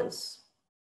requirements,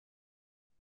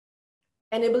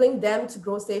 enabling them to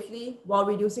grow safely while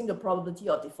reducing the probability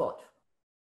of default.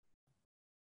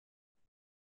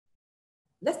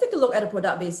 Let's take a look at the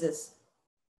product basis.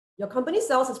 Your company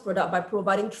sells its product by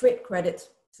providing trade credit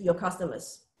to your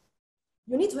customers.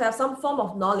 You need to have some form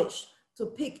of knowledge to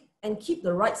pick and keep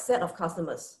the right set of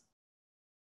customers.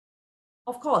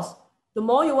 Of course, the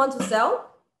more you want to sell,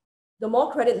 the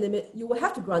more credit limit you will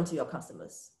have to grant to your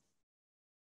customers.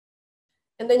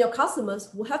 And then your customers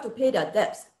will have to pay their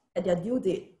debts at their due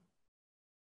date.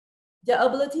 Their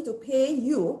ability to pay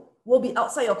you will be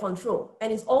outside your control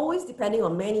and is always depending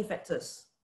on many factors.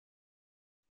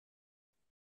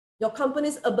 Your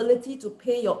company's ability to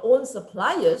pay your own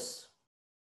suppliers,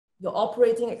 your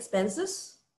operating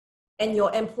expenses, and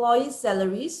your employees'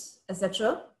 salaries,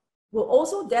 etc., will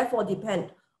also therefore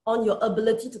depend on your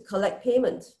ability to collect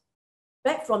payment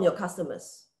back from your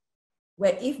customers,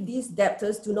 where if these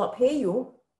debtors do not pay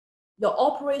you, your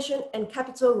operation and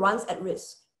capital runs at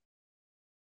risk.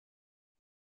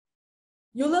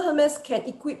 Euler Hermes can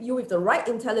equip you with the right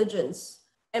intelligence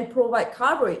and provide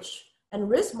coverage and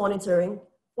risk monitoring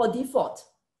for default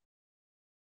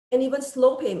and even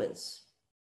slow payments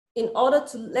in order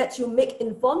to let you make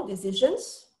informed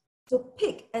decisions to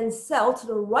pick and sell to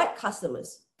the right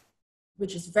customers,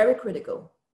 which is very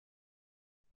critical.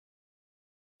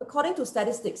 According to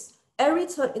statistics, every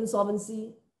third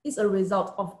insolvency is a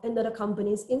result of another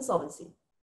company's insolvency.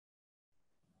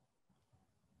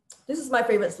 This is my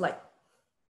favorite slide.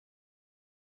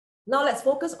 Now let's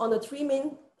focus on the three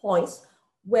main points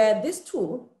where this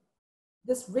tool,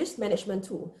 this risk management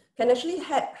tool, can actually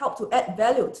help to add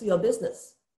value to your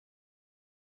business.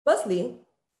 Firstly,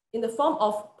 in the form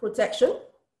of protection,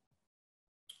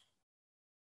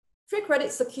 trade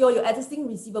credits secure your existing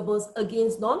receivables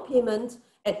against non-payment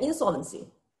and insolvency.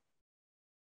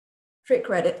 Trade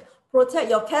credit protect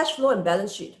your cash flow and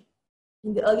balance sheet,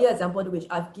 in the earlier example which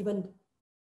I've given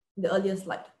in the earlier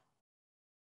slide.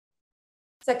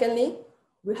 Secondly,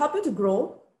 we help you to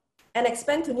grow and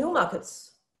expand to new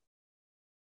markets.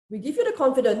 We give you the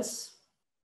confidence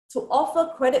to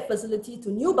offer credit facility to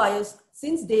new buyers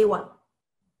since day one.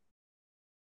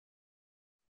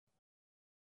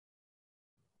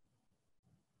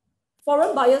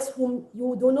 Foreign buyers whom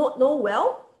you do not know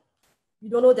well, you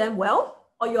don't know them well,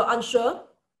 or you're unsure,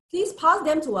 please pass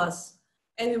them to us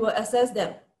and we will assess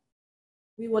them.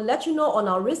 We will let you know on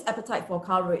our risk appetite for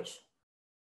coverage.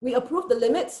 We approve the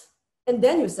limits and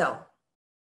then you sell.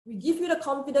 We give you the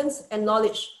confidence and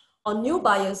knowledge on new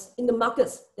buyers in the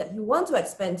markets that you want to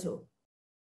expand to.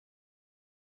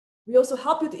 We also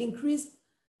help you to increase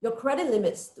your credit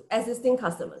limits to existing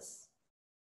customers.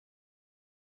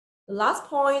 The last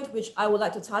point which I would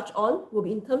like to touch on will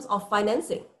be in terms of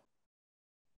financing.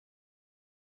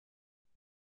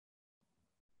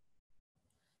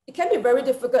 It can be very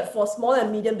difficult for small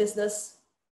and medium business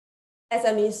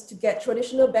SMEs to get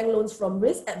traditional bank loans from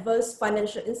risk-averse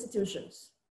financial institutions.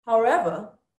 However,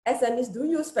 SMEs do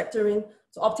use factoring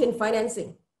to obtain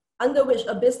financing, under which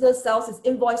a business sells its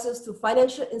invoices to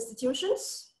financial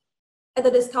institutions at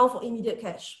a discount for immediate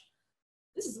cash.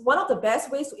 This is one of the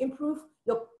best ways to improve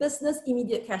your business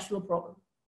immediate cash flow problem.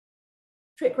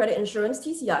 Trade Credit Insurance,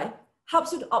 TCI,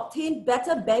 helps you to obtain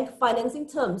better bank financing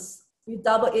terms with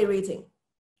AA rating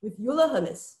with Euler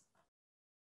Hermes,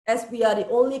 as we are the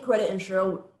only credit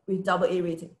insurer with AA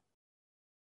rating.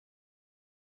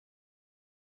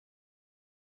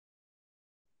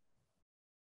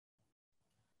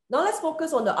 Now let's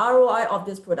focus on the ROI of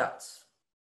this product.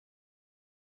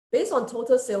 Based on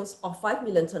total sales of 5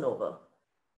 million turnover,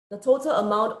 the total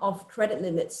amount of credit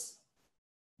limits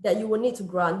that you will need to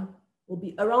grant will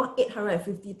be around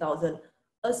 850,000,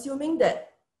 assuming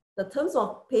that the terms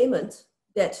of payment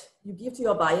that you give to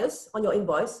your buyers on your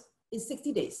invoice is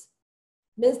 60 days.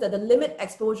 Means that the limit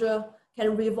exposure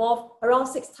can revolve around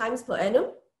 6 times per annum.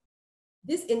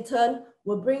 This in turn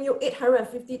will bring you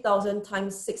 850,000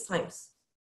 times 6 times,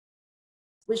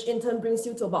 which in turn brings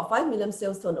you to about 5 million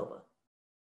sales turnover.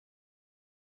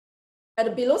 At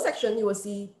the below section, you will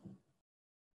see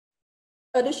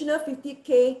additional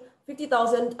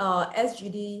 50,000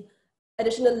 SGD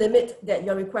additional limit that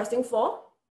you're requesting for.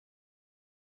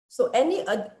 So any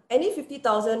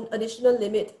 50,000 additional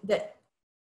limit that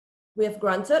we have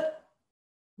granted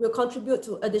will contribute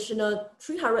to additional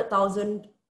 300,000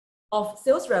 of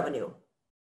sales revenue.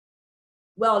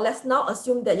 Well, let's now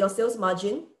assume that your sales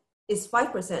margin is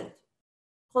 5%.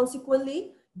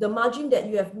 Consequently, the margin that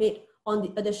you have made on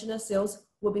the additional sales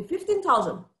will be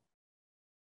 15,000.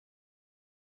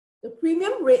 The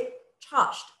premium rate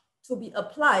charged to be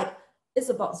applied is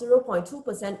about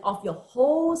 0.2% of your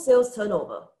whole sales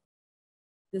turnover.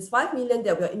 This 5 million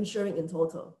that we are insuring in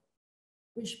total,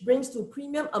 which brings to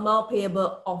premium amount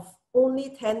payable of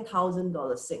only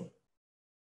 $10,000 Sing.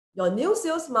 Your new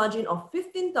sales margin of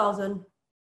 15,000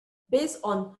 based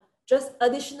on just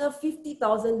additional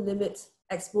 50,000 limit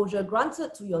exposure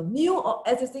granted to your new or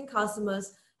existing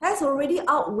customers has already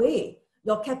outweighed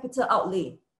your capital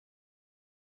outlay,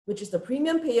 which is the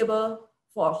premium payable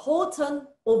for a whole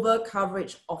turnover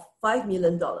coverage of $5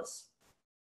 million.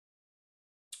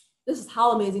 This is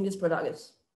how amazing this product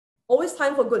is. Always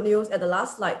time for good news at the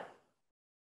last slide.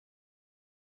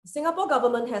 The Singapore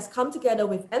government has come together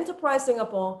with Enterprise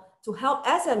Singapore to help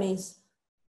SMEs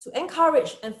to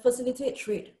encourage and facilitate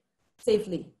trade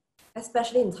safely,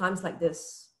 especially in times like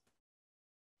this.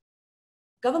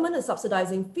 Government is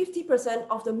subsidizing 50%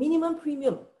 of the minimum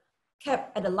premium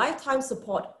capped at a lifetime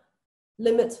support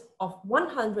limit of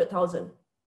 100,000.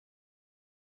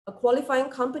 A qualifying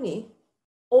company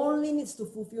only needs to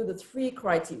fulfill the 3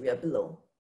 criteria below.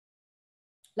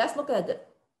 Let's look at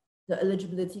the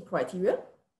eligibility criteria.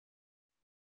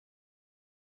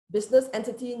 Business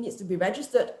entity needs to be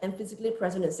registered and physically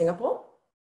present in Singapore.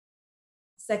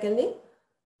 Secondly,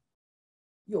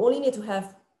 you only need to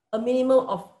have a minimum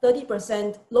of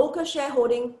 30% local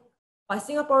shareholding by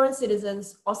Singaporean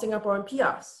citizens or Singaporean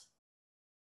PRs.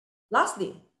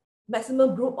 Lastly,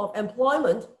 maximum group of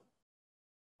employment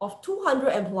of 200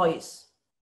 employees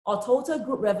or total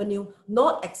group revenue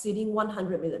not exceeding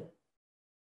 100 million.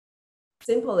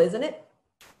 Simple, isn't it?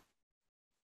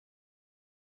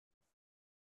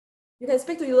 You can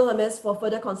speak to Euler Hermes for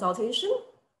further consultation.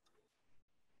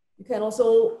 You can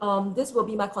also, this will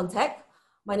be my contact.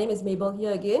 My name is Mabel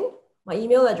here again, my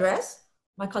email address,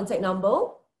 my contact number,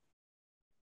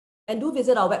 and do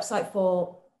visit our website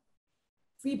for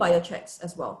free buyer checks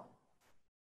as well.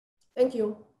 Thank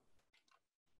you.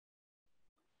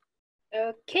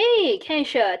 Okay,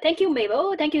 sure. Thank you,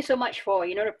 Mabel. Thank you so much for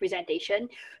the presentation.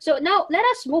 So now let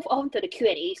us move on to the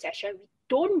Q&A session. We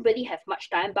don't really have much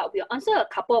time, but we'll answer a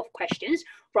couple of questions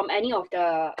from any of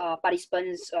the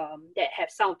participants that have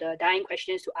some of the dying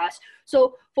questions to ask.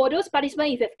 So for those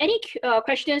participants, if you have any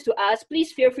questions to ask,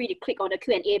 please feel free to click on the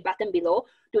Q&A button below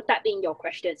to type in your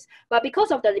questions. But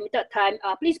because of the limited time,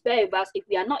 please bear with us if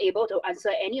we are not able to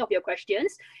answer any of your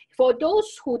questions. For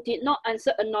those who did not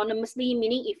answer anonymously,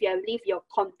 meaning if you have leave your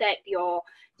contact, your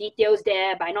details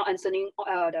there by not answering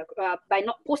by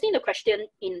not posting the question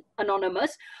in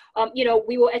anonymous,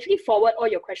 we will actually forward all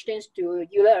your questions to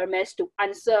Euler Hermes to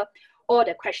answer all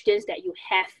the questions that you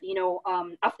have,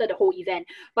 after the whole event.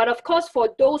 But of course, for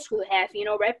those who have,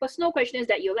 very personal questions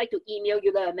that you'd like to email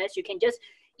Euler Hermes, you can just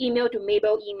email to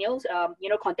Mabel emails,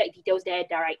 contact details there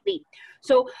directly.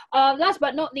 So last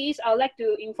but not least, I'd like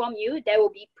to inform you there will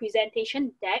be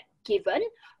presentation deck given.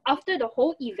 After the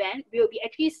whole event, we'll be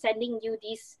actually sending you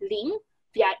this link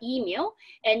via email,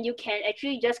 and you can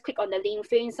actually just click on the link,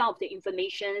 fill in some of the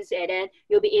information, and then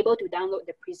you'll be able to download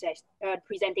the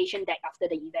presentation deck after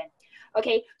the event.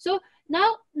 Okay, so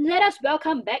now let us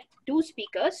welcome back 2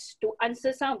 speakers to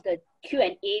answer some of the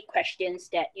Q&A questions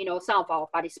that some of our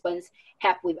participants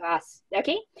have with us.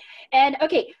 Okay, and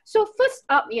okay, so first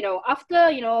up, after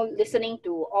listening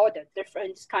to all the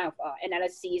different kind of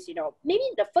analyses, maybe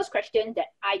the first question that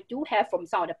I do have from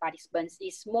some of the participants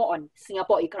is more on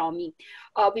Singapore economy,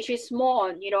 which is more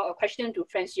on a question to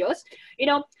Francois.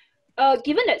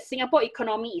 Given that Singapore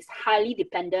economy is highly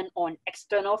dependent on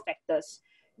external factors,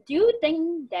 do you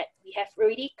think that we have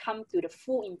already come to the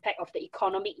full impact of the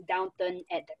economic downturn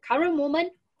at the current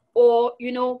moment, or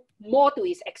more to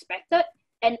is expected?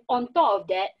 And on top of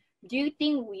that, do you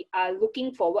think we are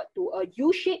looking forward to a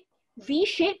U-shape,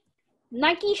 V-shape,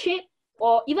 Nike shape,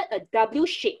 or even a W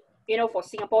shape, for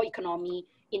Singapore economy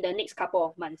in the next couple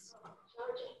of months?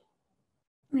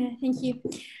 Yeah, thank you.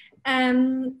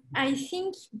 I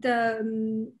think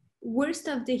the worst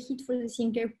of the hit for the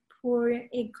Singapore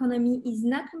economy is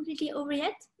not completely over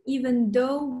yet, even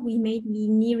though we may be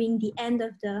nearing the end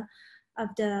of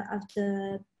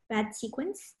the bad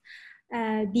sequence.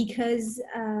 Because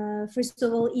first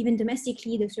of all, even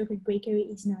domestically, the circuit breaker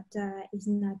is not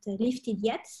lifted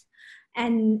yet,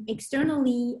 and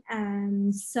externally,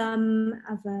 some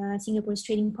of Singapore's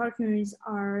trading partners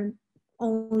are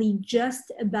only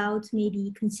just about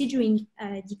maybe considering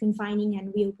deconfining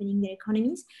and reopening their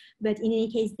economies, but in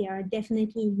any case, they are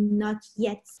definitely not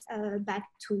yet back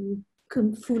to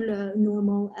full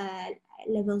normal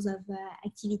levels of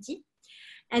activity.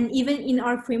 And even in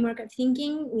our framework of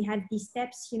thinking, we have these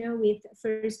steps, with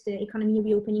first the economy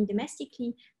reopening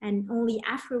domestically, and only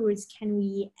afterwards can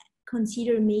we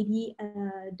consider maybe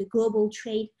the global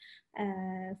trade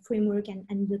framework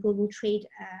and the global trade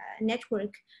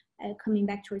network coming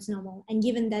back towards normal. And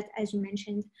given that, as you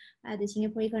mentioned, the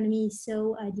Singapore economy is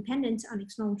so dependent on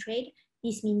external trade,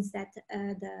 this means that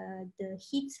the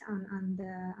hit on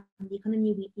the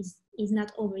economy is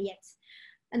not over yet.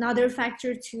 Another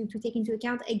factor to take into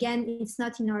account, again, it's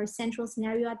not in our central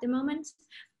scenario at the moment,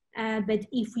 but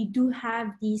if we do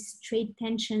have these trade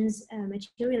tensions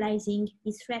materializing,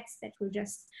 these threats that were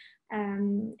just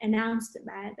announced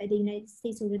by the United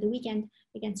States over the weekend,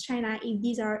 against China, if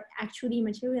these are actually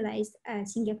materialized,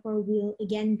 Singapore will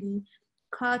again be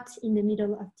caught in the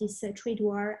middle of this trade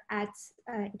war as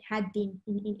it had been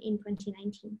in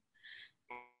 2019.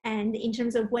 And in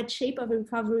terms of what shape of a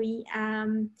recovery,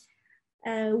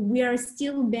 we are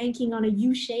still banking on a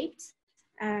U-shaped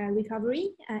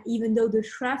recovery, even though the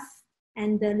trough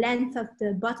and the length of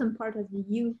the bottom part of the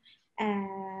U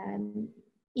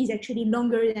is actually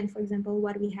longer than, for example,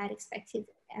 what we had expected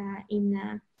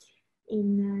in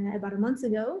about a month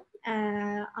ago.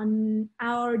 On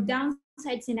our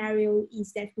downside scenario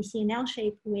is that we see an L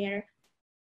shape where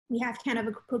we have kind of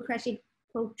a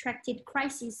protracted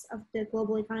crisis of the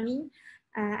global economy,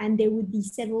 and there would be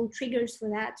several triggers for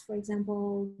that. For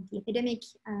example, the epidemic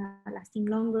lasting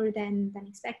longer than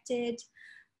expected,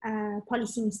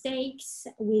 policy mistakes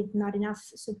with not enough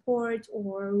support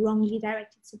or wrongly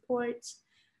directed support,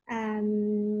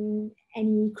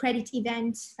 any credit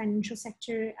events, financial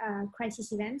sector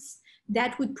crisis events,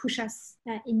 that would push us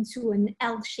into an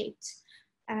L-shaped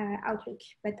outlook.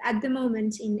 But at the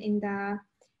moment,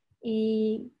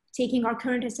 taking our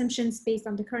current assumptions based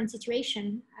on the current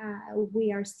situation,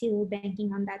 we are still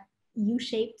banking on that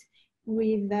U-shaped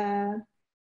with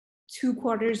 2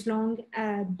 quarters long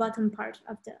bottom part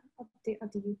of the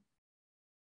U.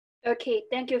 Okay,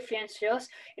 thank you, Francis.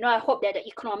 I hope that the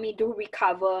economy do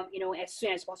recover, as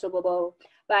soon as possible.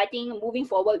 But I think moving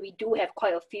forward, we do have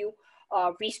quite a few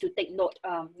risks to take note,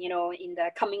 in the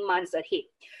coming months ahead.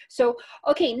 So,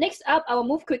 okay, next up, I will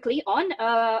move quickly on.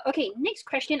 Okay, next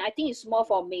question, I think is more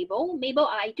for Mabel. Mabel,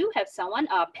 I do have someone,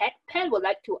 Pat. Pat would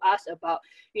like to ask about,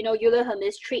 Euler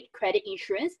Hermes trade credit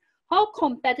insurance. How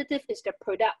competitive is the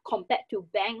product compared to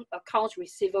bank accounts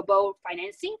receivable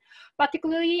financing,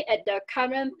 particularly at the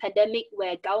current pandemic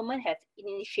where government have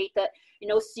initiated,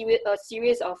 a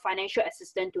series of financial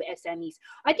assistance to SMEs?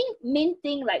 I think main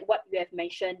thing, like what you have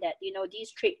mentioned, that,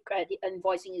 this trade credit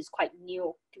invoicing is quite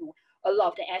new to a lot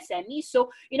of the SMEs. So,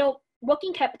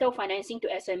 working capital financing to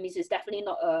SMEs is definitely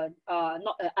not an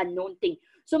unknown thing.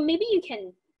 So maybe you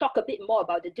can talk a bit more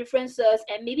about the differences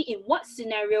and maybe in what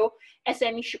scenario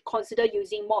SME should consider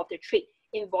using more of the trade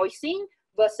invoicing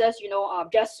versus,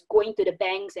 just going to the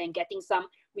banks and getting some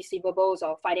receivables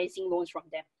or financing loans from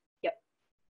them. Yep.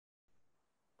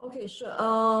 Okay, sure.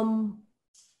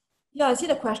 Yeah, I see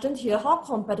the question here. How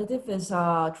competitive is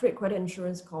trade credit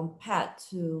insurance compared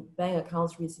to bank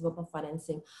accounts receivable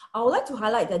financing? I would like to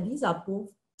highlight that these are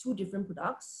both 2 different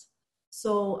products.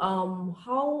 So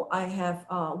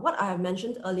what I have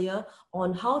mentioned earlier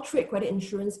on how trade credit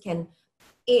insurance can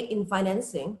aid in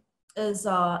financing is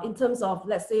in terms of,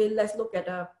 let's look at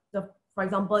for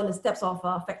example, in the steps of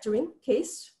factoring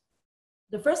case.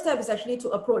 The first step is actually to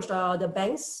approach the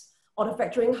banks or the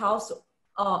factoring house,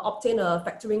 obtain a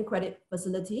factoring credit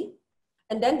facility.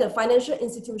 And then the financial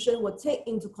institution will take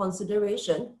into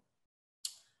consideration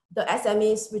the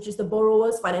SMEs, which is the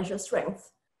borrower's financial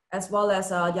strength, as well as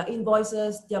their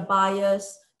invoices, their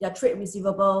buyers, their trade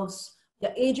receivables,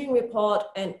 their aging report,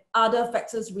 and other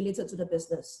factors related to the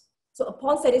business. So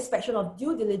upon satisfaction of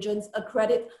due diligence, a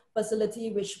credit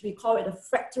facility, which we call it a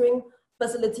factoring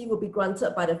facility, will be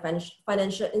granted by the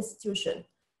financial institution.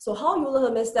 So how Euler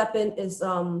Hermes step in is,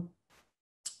 for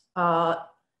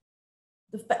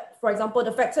example,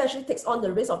 the factor actually takes on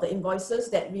the risk of the invoices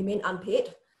that remain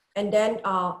unpaid. And then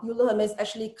Euler Hermes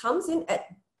actually comes in at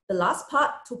the last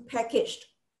part to package.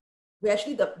 We're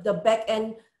actually the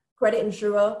back-end credit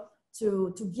insurer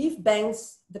to give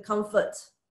banks the comfort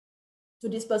to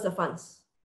disperse the funds.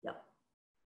 Yeah.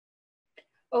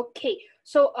 Okay,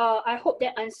 so I hope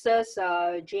that answers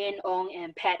Jane Ong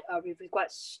and Pat with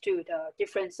regards to the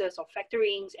differences of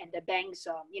factorings and the banks,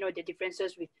 the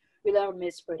differences with Euler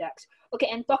Hermes products. Okay,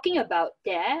 and talking about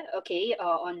that, okay,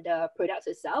 on the products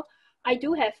itself, I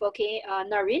do have, okay,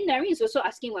 Narine. Narine is also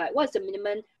asking, what's the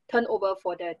minimum turnover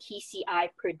for the TCI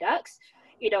products?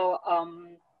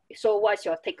 So what's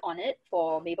your take on it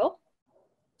for Mabel?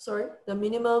 Sorry, the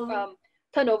minimum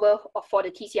turnover for the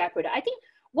TCI product. I think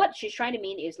what she's trying to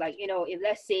mean is if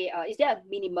let's say, is there a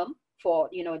minimum for,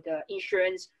 the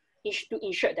insurance to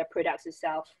insure the products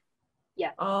itself?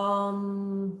 Yeah.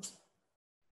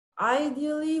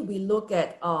 Ideally, we look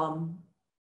at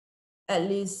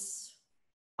least,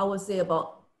 I would say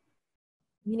about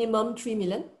minimum 3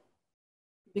 million.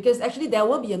 Because actually there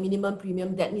will be a minimum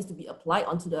premium that needs to be applied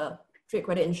onto the trade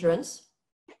credit insurance.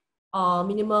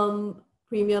 Minimum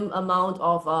premium amount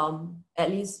of at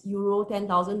least Euro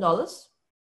 $10,000.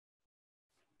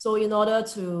 So in order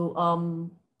to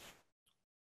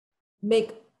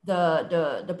make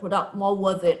the product more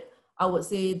worth it, I would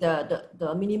say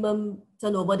the minimum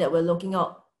turnover that we're looking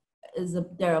at is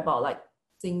there about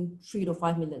 3 to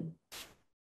 5 million.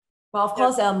 But of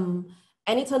course,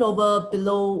 any turnover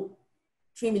below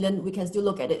 3 million, we can still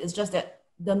look at it. It's just that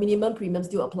the minimum premium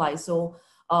still applies. So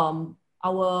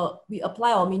we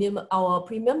apply our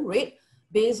premium rate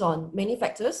based on many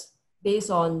factors, based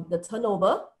on the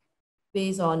turnover,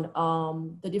 based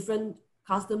on the different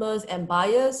customers and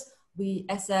buyers. We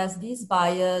assess these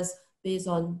buyers based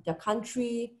on their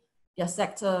country, their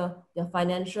sector, their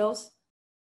financials,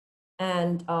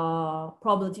 and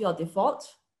probability of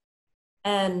default,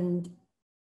 and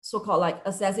so-called like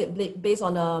assess it based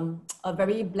on a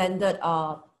very blended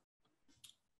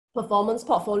performance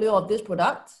portfolio of this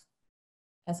product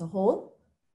as a whole,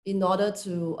 in order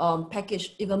to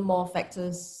package even more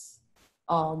factors,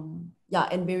 and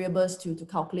variables to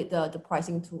calculate the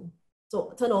pricing tool.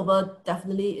 So turnover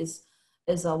definitely is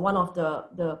one of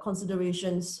the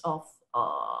considerations of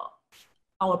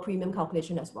our premium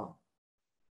calculation as well.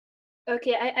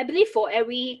 Okay, I believe for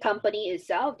every company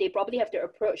itself, they probably have to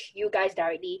approach you guys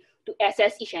directly to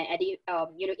assess each and every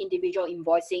individual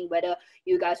invoicing, whether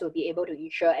you guys will be able to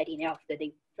insure at the end of the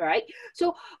day. All right.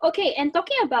 So okay, and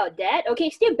talking about that, okay,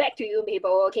 still back to you,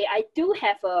 Mabel. Okay, I do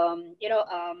have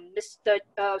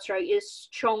is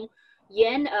Chong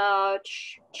Yan,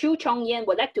 Chu Chong Yan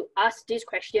would like to ask this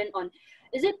question on: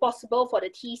 is it possible for the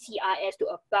TCIS to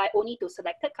apply only to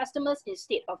selected customers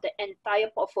instead of the entire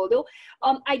portfolio?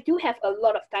 I do have a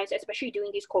lot of times, especially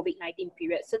during this COVID-19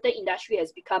 period, certain industry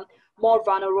has become more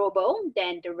vulnerable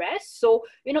than the rest. So,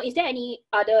 is there any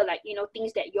other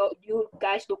things that you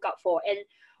guys look out for? And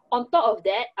on top of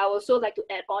that, I also like to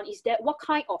add on is that what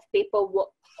kind of paperwork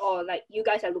or you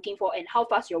guys are looking for, and how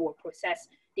fast you will process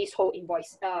this whole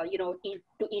invoice,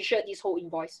 to insure this whole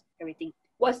invoice, everything.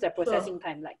 What's the processing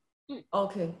time like?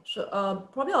 Okay, sure.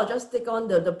 Probably I'll just take on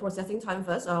the processing time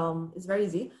first. It's very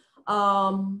easy.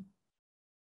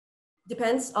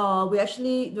 Depends.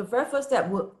 The very first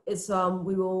step is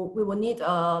we will need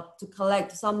to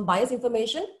collect some buyer's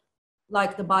information,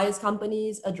 like the buyer's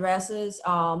companies, addresses,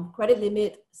 credit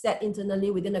limit set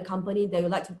internally within the company that you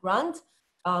like to grant,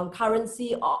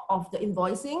 currency of the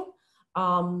invoicing,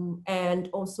 and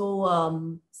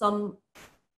also some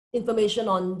information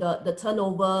on the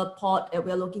turnover pot that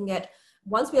we're looking at.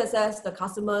 Once we assess the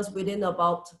customers within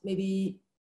about maybe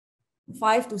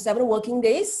 5 to 7 working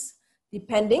days,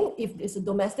 depending if it's a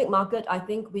domestic market, I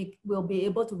think we will be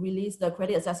able to release the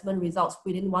credit assessment results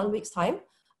within 1 week's time.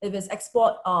 If it's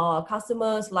export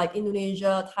customers like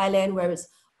Indonesia, Thailand, where it's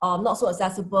not so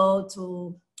accessible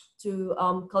to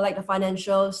collect the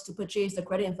financials, to purchase the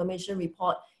credit information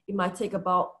report, it might take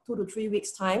about 2 to 3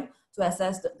 weeks time to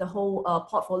assess the whole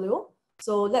portfolio.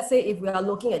 So let's say if we are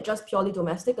looking at just purely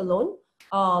domestic alone,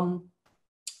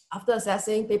 after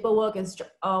assessing paperwork,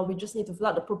 we just need to fill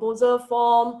out the proposal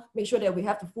form, make sure that we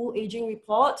have the full aging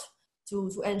report to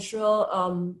ensure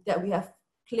that we have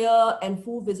clear and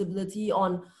full visibility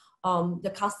on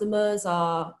the customers who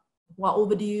are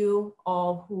overdue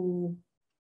or who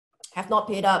have not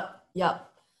paid up.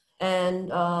 And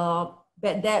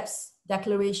bad debts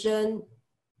declaration,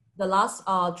 the last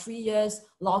 3 years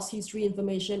loss history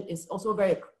information is also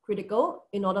very critical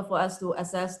in order for us to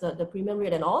assess the premium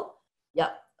rate and all.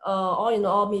 All in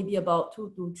all, maybe about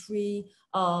 2 to 3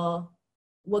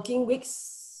 working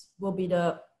weeks will be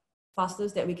the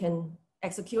fastest that we can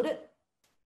execute it.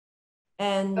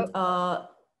 And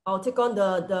I'll take on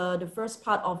the first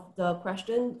part of the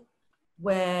question,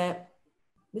 where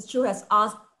Ms. Chu has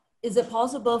asked, is it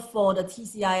possible for the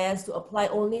TCIS to apply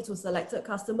only to selected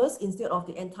customers instead of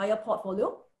the entire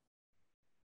portfolio?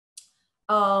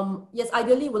 Yes,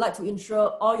 ideally, we'd like to insure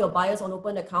all your buyers on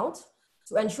open account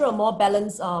to ensure a more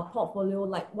balanced portfolio,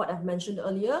 like what I've mentioned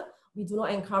earlier. We do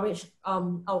not encourage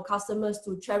our customers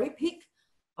to cherry pick.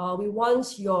 We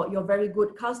want your very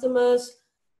good customers,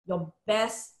 your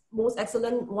best, most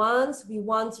excellent ones. We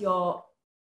want your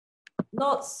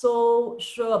not so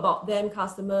sure about them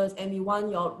customers, and we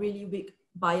want your really weak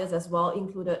buyers as well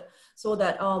included, so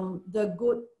that the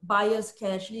good buyers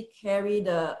can actually carry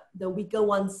the weaker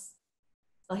ones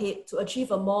ahead to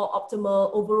achieve a more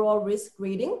optimal overall risk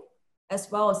grading,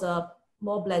 as well as a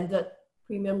more blended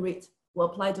premium rate will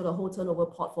apply to the whole turnover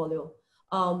portfolio.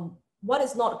 What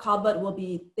is not covered will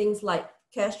be things like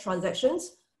cash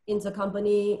transactions,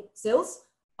 intercompany sales,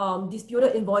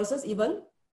 disputed invoices even,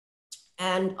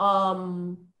 and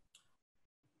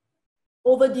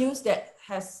overdues that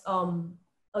has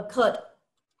occurred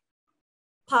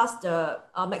past the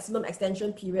maximum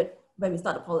extension period when we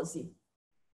start the policy.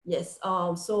 Yes,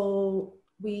 so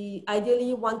we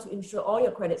ideally want to insure all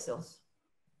your credit sales.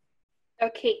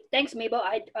 Okay, thanks, Mabel.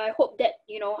 I hope that,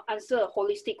 answer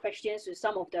holistic questions to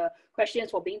some of the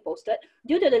questions for being posted.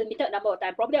 Due to the limited number of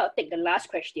time, probably I'll take the last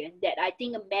question that I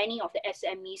think many of the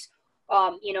SMEs,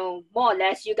 more or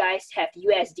less you guys have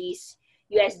USD,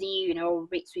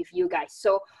 rates with you guys.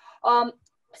 So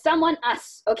someone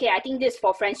asked, okay, I think this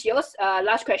for Francios.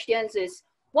 Last questions is,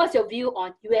 what's your view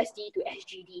on USD to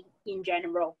SGD in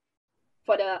general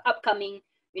for the upcoming,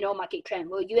 market trend?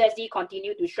 Will USD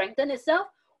continue to strengthen itself,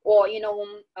 or it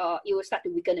will start to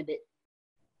weaken a bit?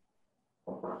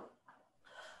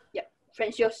 Yeah,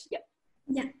 Francios.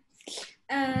 Yeah.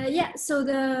 Yeah. So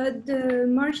the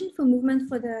margin for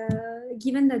movement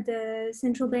given that the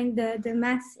central bank, the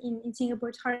math in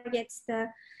Singapore targets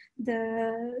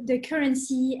the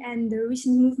currency and the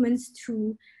recent movements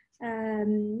to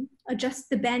adjust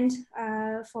the band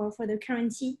for the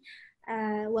currency.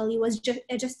 Well, it was just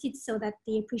adjusted so that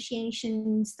the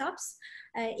appreciation stops.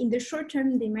 In the short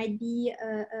term, there might be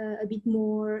a bit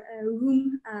more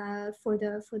room for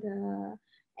the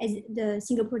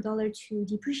Singapore dollar to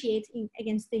depreciate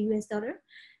against the US dollar.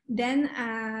 Then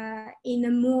in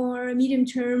a more medium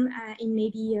term, in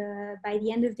maybe by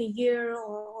the end of the year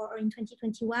or in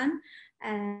 2021,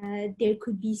 there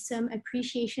could be some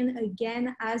appreciation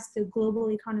again as the global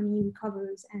economy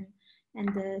recovers and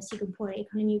the Singapore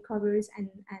economy recovers, and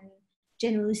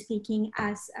generally speaking,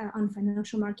 as on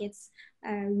financial markets,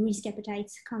 risk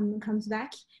appetite comes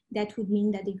back. That would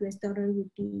mean that the US dollar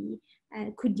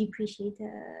could depreciate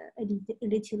a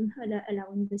little,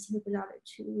 allowing the Singapore dollar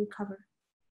to recover.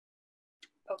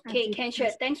 Okay,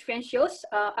 Kensha, thanks, Francios.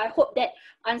 I hope that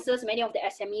answers many of the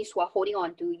SMEs who are holding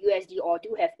on to USD or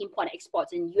do have import and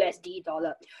exports in USD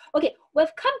dollar. Okay,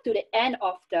 we've come to the end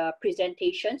of the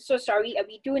presentation. So sorry,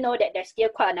 we do know that there's still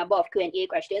quite a number of Q&A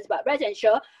questions, but rest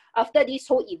assured, after this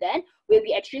whole event, we'll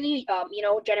be actually,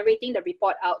 generating the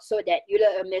report out so that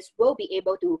Euler Hermes will be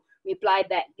able to reply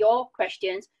back your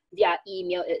questions via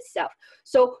email itself.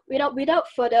 So without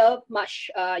further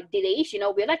much delays,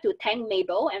 we'd like to thank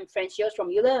Mabel and Francios from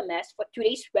Euler Hermes for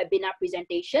today's webinar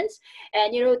presentations.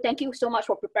 And thank you so much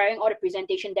for preparing all the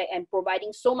presentation deck and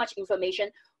providing so much information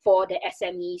for the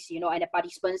SMEs, and the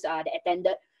participants that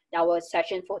attended our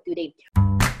session for today.